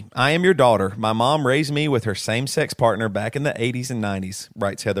community. I am your daughter. My mom raised me with her same-sex partner back in the 80s and 90s,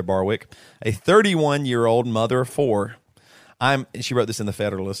 writes Heather Barwick, a 31-year-old mother of 4. She wrote this in the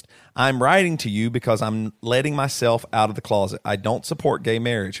Federalist. I'm writing to you because I'm letting myself out of the closet. I don't support gay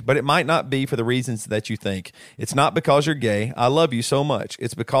marriage, but it might not be for the reasons that you think. It's not because you're gay. I love you so much.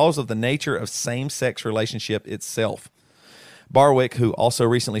 It's because of the nature of same-sex relationship itself. Barwick, who also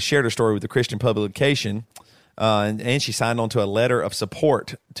recently shared her story with the Christian publication, and she signed on to a letter of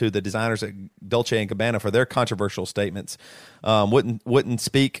support to the designers at Dolce & Gabbana for their controversial statements. Wouldn't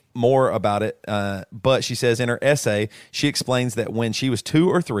speak more about it, but she says in her essay, she explains that when she was 2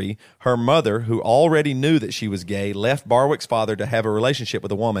 or 3, her mother, who already knew that she was gay, left Barwick's father to have a relationship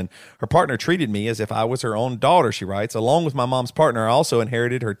with a woman. Her partner treated me as if I was her own daughter, she writes. Along with my mom's partner, I also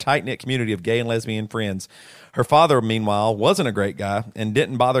inherited her tight-knit community of gay and lesbian friends. Her father, meanwhile, wasn't a great guy and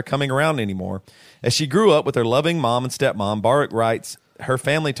didn't bother coming around anymore. As she grew up with her loving mom and stepmom, Barwick writes, her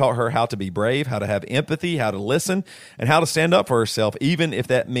family taught her how to be brave, how to have empathy, how to listen, and how to stand up for herself, even if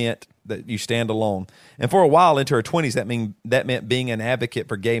that meant that you stand alone. And for a while into her 20s, that meant being an advocate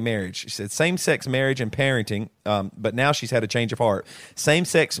for gay marriage. She said same-sex marriage and parenting, but now she's had a change of heart.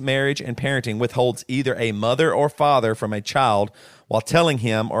 Same-sex marriage and parenting withholds either a mother or father from a child while telling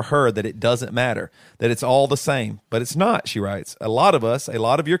him or her that it doesn't matter, that it's all the same. But it's not, she writes. A lot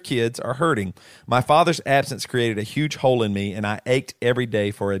of your kids are hurting. My father's absence created a huge hole in me, and I ached every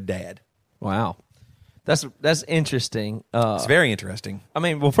day for a dad. Wow. That's interesting. It's very interesting. I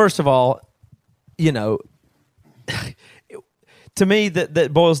mean, well, first of all, to me,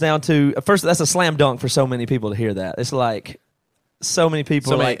 that boils down to, first, that's a slam dunk for so many people to hear that. It's like, so many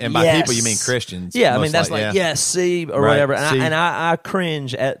people and by yes. people you mean Christians. Yeah, I mean that's yes, see, or right, whatever. see. And I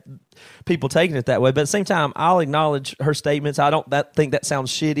cringe at people taking it that way. But at the same time, I'll acknowledge her statements. I don't think that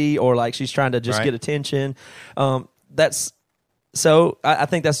sounds shitty or like she's trying to just get attention. I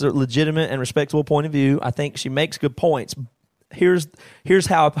think that's a legitimate and respectable point of view. I think she makes good points. Here's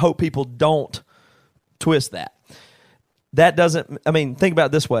how I hope people don't twist that. That doesn't. I mean, think about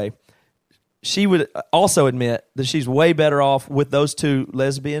it this way. She would also admit that she's way better off with those 2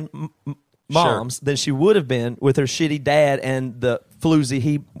 lesbian moms than she would have been with her shitty dad and the floozy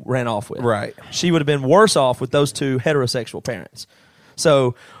he ran off with. Right. She would have been worse off with those 2 heterosexual parents.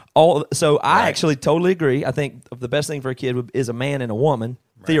 So I actually totally agree. I think the best thing for a kid is a man and a woman,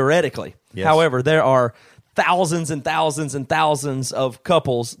 theoretically. Yes. However, there are thousands and thousands and thousands of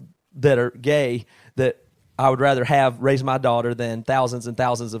couples that are gay that I would rather have raise my daughter than thousands and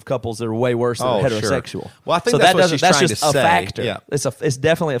thousands of couples that are way worse than heterosexual. Sure. Well, I think that's what she's trying to say. A factor. Yeah. It's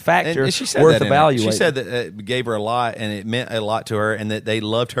definitely a factor and she said worth that evaluating. She said that it gave her a lot, and it meant a lot to her, and that they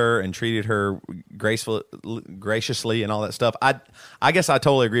loved her and treated her graciously and all that stuff. I guess I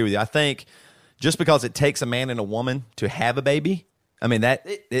totally agree with you. I think just because it takes a man and a woman to have a baby, I mean that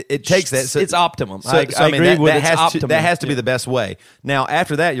it takes that. So, it's optimum. So, I agree with it's optimum. That has to be the best way. Now,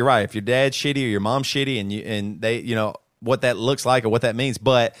 after that, you're right. If your dad's shitty or your mom's shitty, and they, what that looks like or what that means,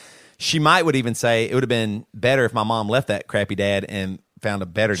 but she would even say it would have been better if my mom left that crappy dad and found a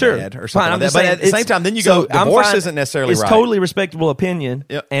better dad or something like that. But at the same time, then you go, divorce isn't necessarily right. It's totally respectable opinion,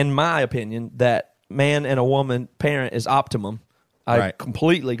 and my opinion that man and a woman parent is optimum. I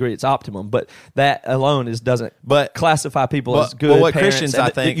completely agree. It's optimum, but that alone doesn't classify people as good what parents. Christians, I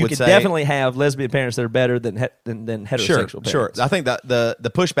think, you would could say, definitely have lesbian parents that are better than heterosexual parents. Sure. I think that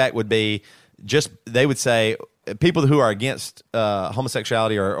the pushback would be they would say people who are against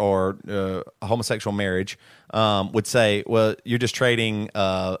homosexuality or homosexual marriage would say, well, you're just trading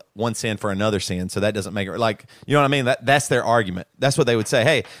one sin for another sin, so that doesn't make it like, you know what I mean? That's their argument. That's what they would say.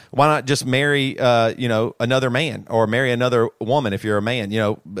 Hey, why not just marry another man or marry another woman if you're a man,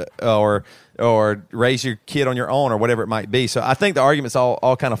 or raise your kid on your own or whatever it might be. So I think the arguments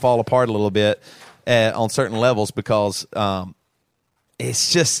all kind of fall apart a little bit on certain levels because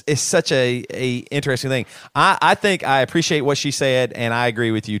it's such a interesting thing. I think I appreciate what she said, and I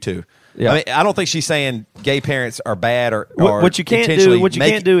agree with you too. Yeah. I mean, I don't think she's saying gay parents are bad or what you can't do. What you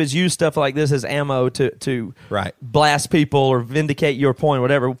can't do is use stuff like this as ammo to blast people or vindicate your point or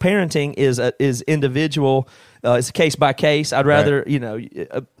whatever. Parenting is individual. It's case by case. I'd rather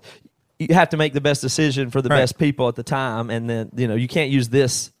you have to make the best decision for the best people at the time, and then you can't use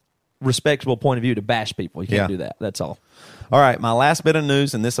this respectable point of view to bash people. You can't do that. That's all. All right, my last bit of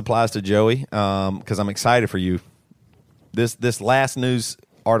news, and this applies to Joey because I'm excited for you. This last news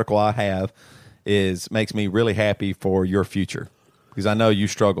article I have makes me really happy for your future because I know you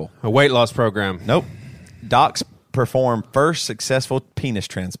struggle. A weight loss program. Nope. Docs perform first successful penis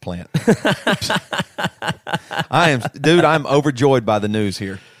transplant. I'm overjoyed by the news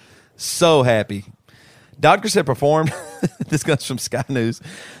here. So happy. Doctors have performed, this comes from Sky News.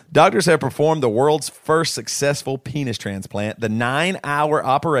 Doctors have performed the world's first successful penis transplant, the 9-hour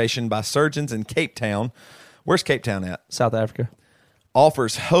operation by surgeons in Cape Town. Where's Cape Town at? South Africa.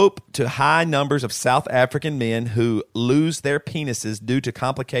 Offers hope to high numbers of South African men who lose their penises due to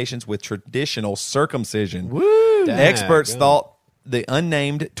complications with traditional circumcision. Woo! Experts thought the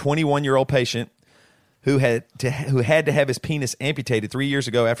unnamed 21-year-old patient who had to have his penis amputated 3 years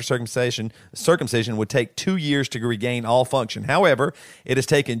ago after circumcision would take 2 years to regain all function. However, it has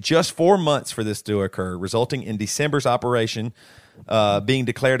taken just 4 months for this to occur, resulting in December's operation being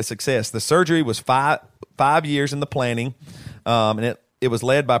declared a success. The surgery was five years in the planning, and it was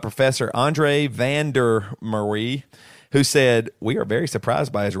led by Professor Andre van der Merwe, who said, "We are very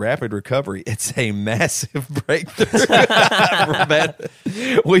surprised by his rapid recovery. It's a massive breakthrough.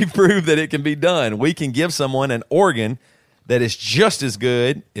 We proved that it can be done. We can give someone an organ that is just as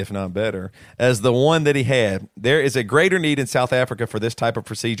good, if not better, as the one that he had. There is a greater need in South Africa for this type of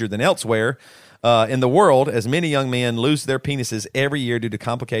procedure than elsewhere in the world, as many young men lose their penises every year due to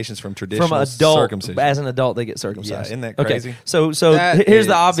complications from traditional circumcision." As an adult, they get circumcised. Yeah, isn't that crazy? Okay, so That here's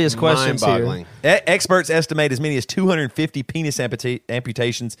the is obvious questions here. mind-boggling. Experts estimate as many as 250 penis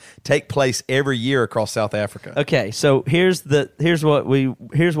amputations take place every year across South Africa. Okay, so here's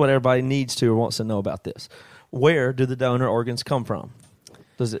what everybody needs to or wants to know about this. Where do the donor organs come from?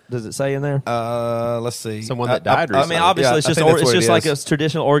 Does it say in there? Let's see. Someone that died I recently. mean, obviously, Yeah, it's I just think that's what it's just it like a is.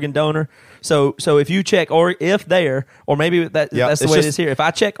 traditional organ donor. So if you check or maybe that's Yeah, the it's way it just- is here. If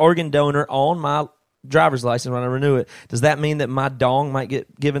I check organ donor on my driver's license when I renew it, does that mean that my dong might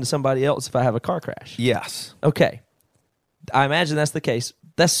get given to somebody else if I have a car crash? Yes. Okay, I imagine that's the case.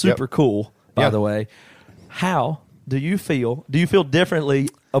 That's super cool. By Yeah. the way, how do you feel? Do you feel differently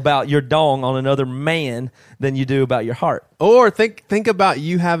about your dong on another man than you do about your heart? Or think about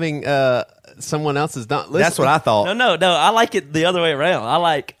you having someone else's dong. Listen, That's what I thought. No. I like it the other way around.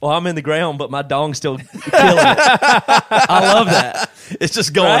 I'm in the ground, but my dong's still killing it. I love that. It's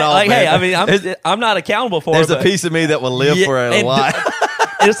just going Right? on. Like, hey, man. I mean, I'm not accountable for There's it. a but- piece of me that will live Yeah, for a and- while.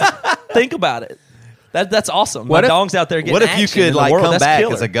 Just think about it. That's awesome. What My if- dong's out there getting What if you action in could the like world. come That's back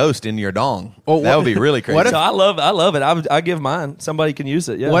killer. as a ghost in your dong? Well, That would be really crazy. So I love it. I give mine. Somebody can use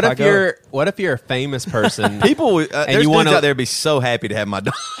it. Yeah. what I if go. you're a famous person? People, there's you dudes wanna- out there be so happy to have my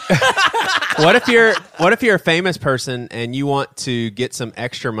dong. What if you're a famous person and you want to get some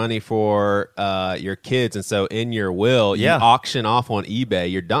extra money for your kids, and so in your will you Yeah. auction off on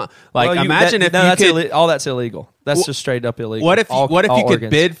eBay your dong? Like Well, imagine if you that's could. all that's illegal. That's just straight up illegal. What if All you could organs.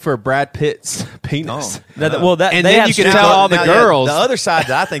 bid for Brad Pitt's penis? That, And they then have you can strict- tell all the Now, girls. The other side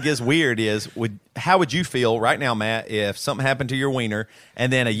that I think is weird is how would you feel right now, Matt, if something happened to your wiener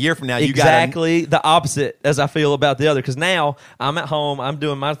and then a year from now you exactly the opposite as I feel about the other. Because now I'm at home, I'm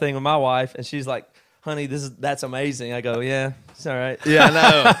doing my thing with my wife, and she's like, "Honey, that's amazing." I go, "Yeah, it's all right." Yeah, I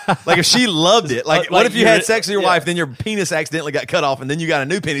know. Like if she loved it. Like, what Like if you had you're- sex with your yeah. wife, then your penis accidentally got cut off, and then you got a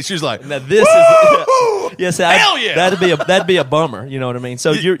new penis? She was like, Now this is yes, Hell yeah! that'd be a bummer. You know what I mean?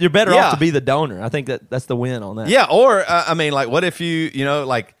 So you're better Yeah. off to be the donor. I think that's the win on that. yeah. Or I mean, like, what if you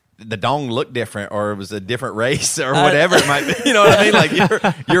like the dong looked different, or it was a different race, or whatever it might be? You know what I mean?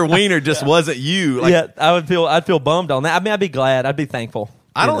 Like your wiener just wasn't you. Like, yeah, I'd feel bummed on that. I mean, I'd be glad. I'd be thankful.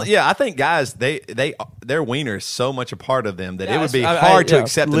 I you don't. know? Yeah, I think guys, their wiener is so much a part of them that Yeah, it would be I- hard to yeah,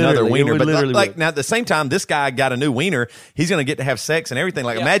 accept literally, another it wiener. would But literally like would. now, at the same time, this guy got a new wiener. He's going to get to have sex and everything.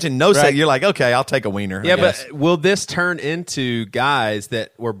 Like Yeah. imagine no sex. Right. You're like, okay, I'll take a wiener. Yeah, I guess. but will this turn into guys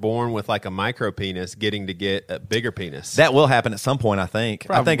that were born with like a micro penis getting to get a bigger penis? that will happen at some point. I think.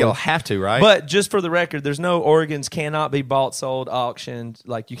 I think Probably. it'll have to. Right. But just for the record, there's no organs cannot be bought, sold, auctioned.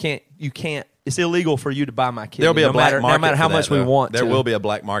 Like you can't. It's illegal for you to buy my kidney. there'll be a no black matter, market. no matter how for that, much we though. want. There to. will be a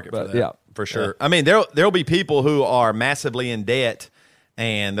black market for But, that. yeah. For sure. I mean, there'll be people who are massively in debt,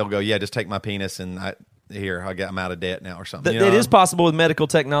 and they'll go, yeah, just take my penis and I'm out of debt now or something. It is possible with medical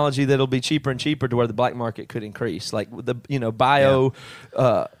technology that it'll be cheaper and cheaper to where the black market could increase. Like with the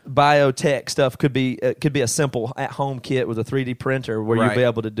biotech stuff could be a simple at home kit with a 3D printer where you'll Right. be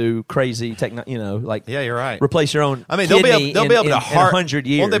able to do crazy like Yeah, you're right. replace your own. I mean, they'll be able to in heart 100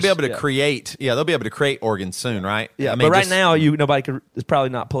 years. Won't they be able to Yeah. create? Yeah, they'll be able to create organs soon, right? Yeah, I mean, but right just- now nobody could probably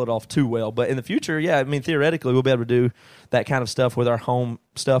not pull it off too well. But in the future, yeah, I mean theoretically we'll be able to do that kind of stuff with our home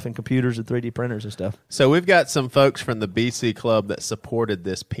stuff and computers and 3D printers and stuff. So we've got some folks from the BC Club that supported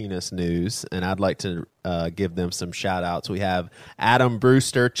this penis news, and I'd like to give them some shout-outs. We have Adam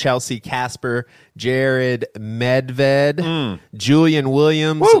Brewster, Chelsea Casper, Jared Medved, Julian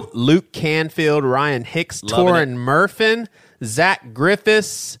Williams, Luke Canfield, Ryan Hicks, Loving Torin Murfin, Zach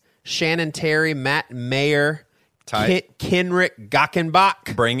Griffiths, Shannon Terry, Matt Mayer, Tight. Kenrick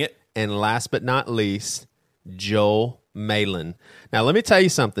Gockenbach, Bring it. and last but not least, Joel Malin. Now, let me tell you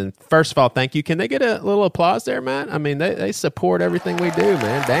something. First of all, thank you. Can they get a little applause there, Matt? I mean, they support everything we do,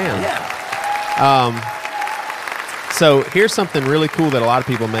 man. Damn. Yeah. So here's something really cool that a lot of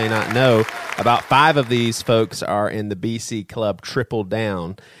people may not know. About 5 of these folks are in the BC Club Triple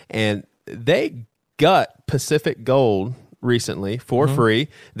Down, and they got Pacific Gold recently for free.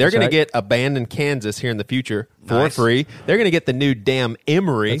 They're going to get Abandoned Kansas here in the future for free. They're going to get the new damn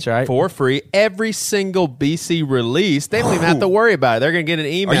EMERY for free. Every single BC release, they don't even have to worry about it. They're going to get an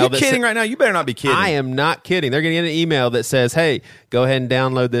email. Are you kidding right now? You better not be kidding. I am not kidding. They're going to get an email that says, hey, go ahead and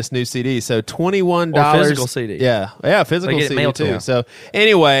download this new CD. So $21. Or physical CD. Yeah, physical They get it CD mailed to too. them. So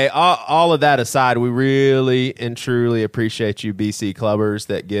anyway, all of that aside, we really and truly appreciate you BC Clubbers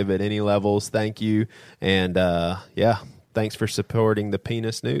that give at any levels. Thank you. And thanks for supporting the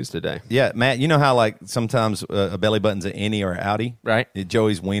penis news today. Yeah, Matt, you know how like sometimes a belly button's an innie or an outie? Right.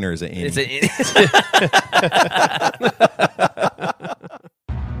 Joey's wiener is an innie. It's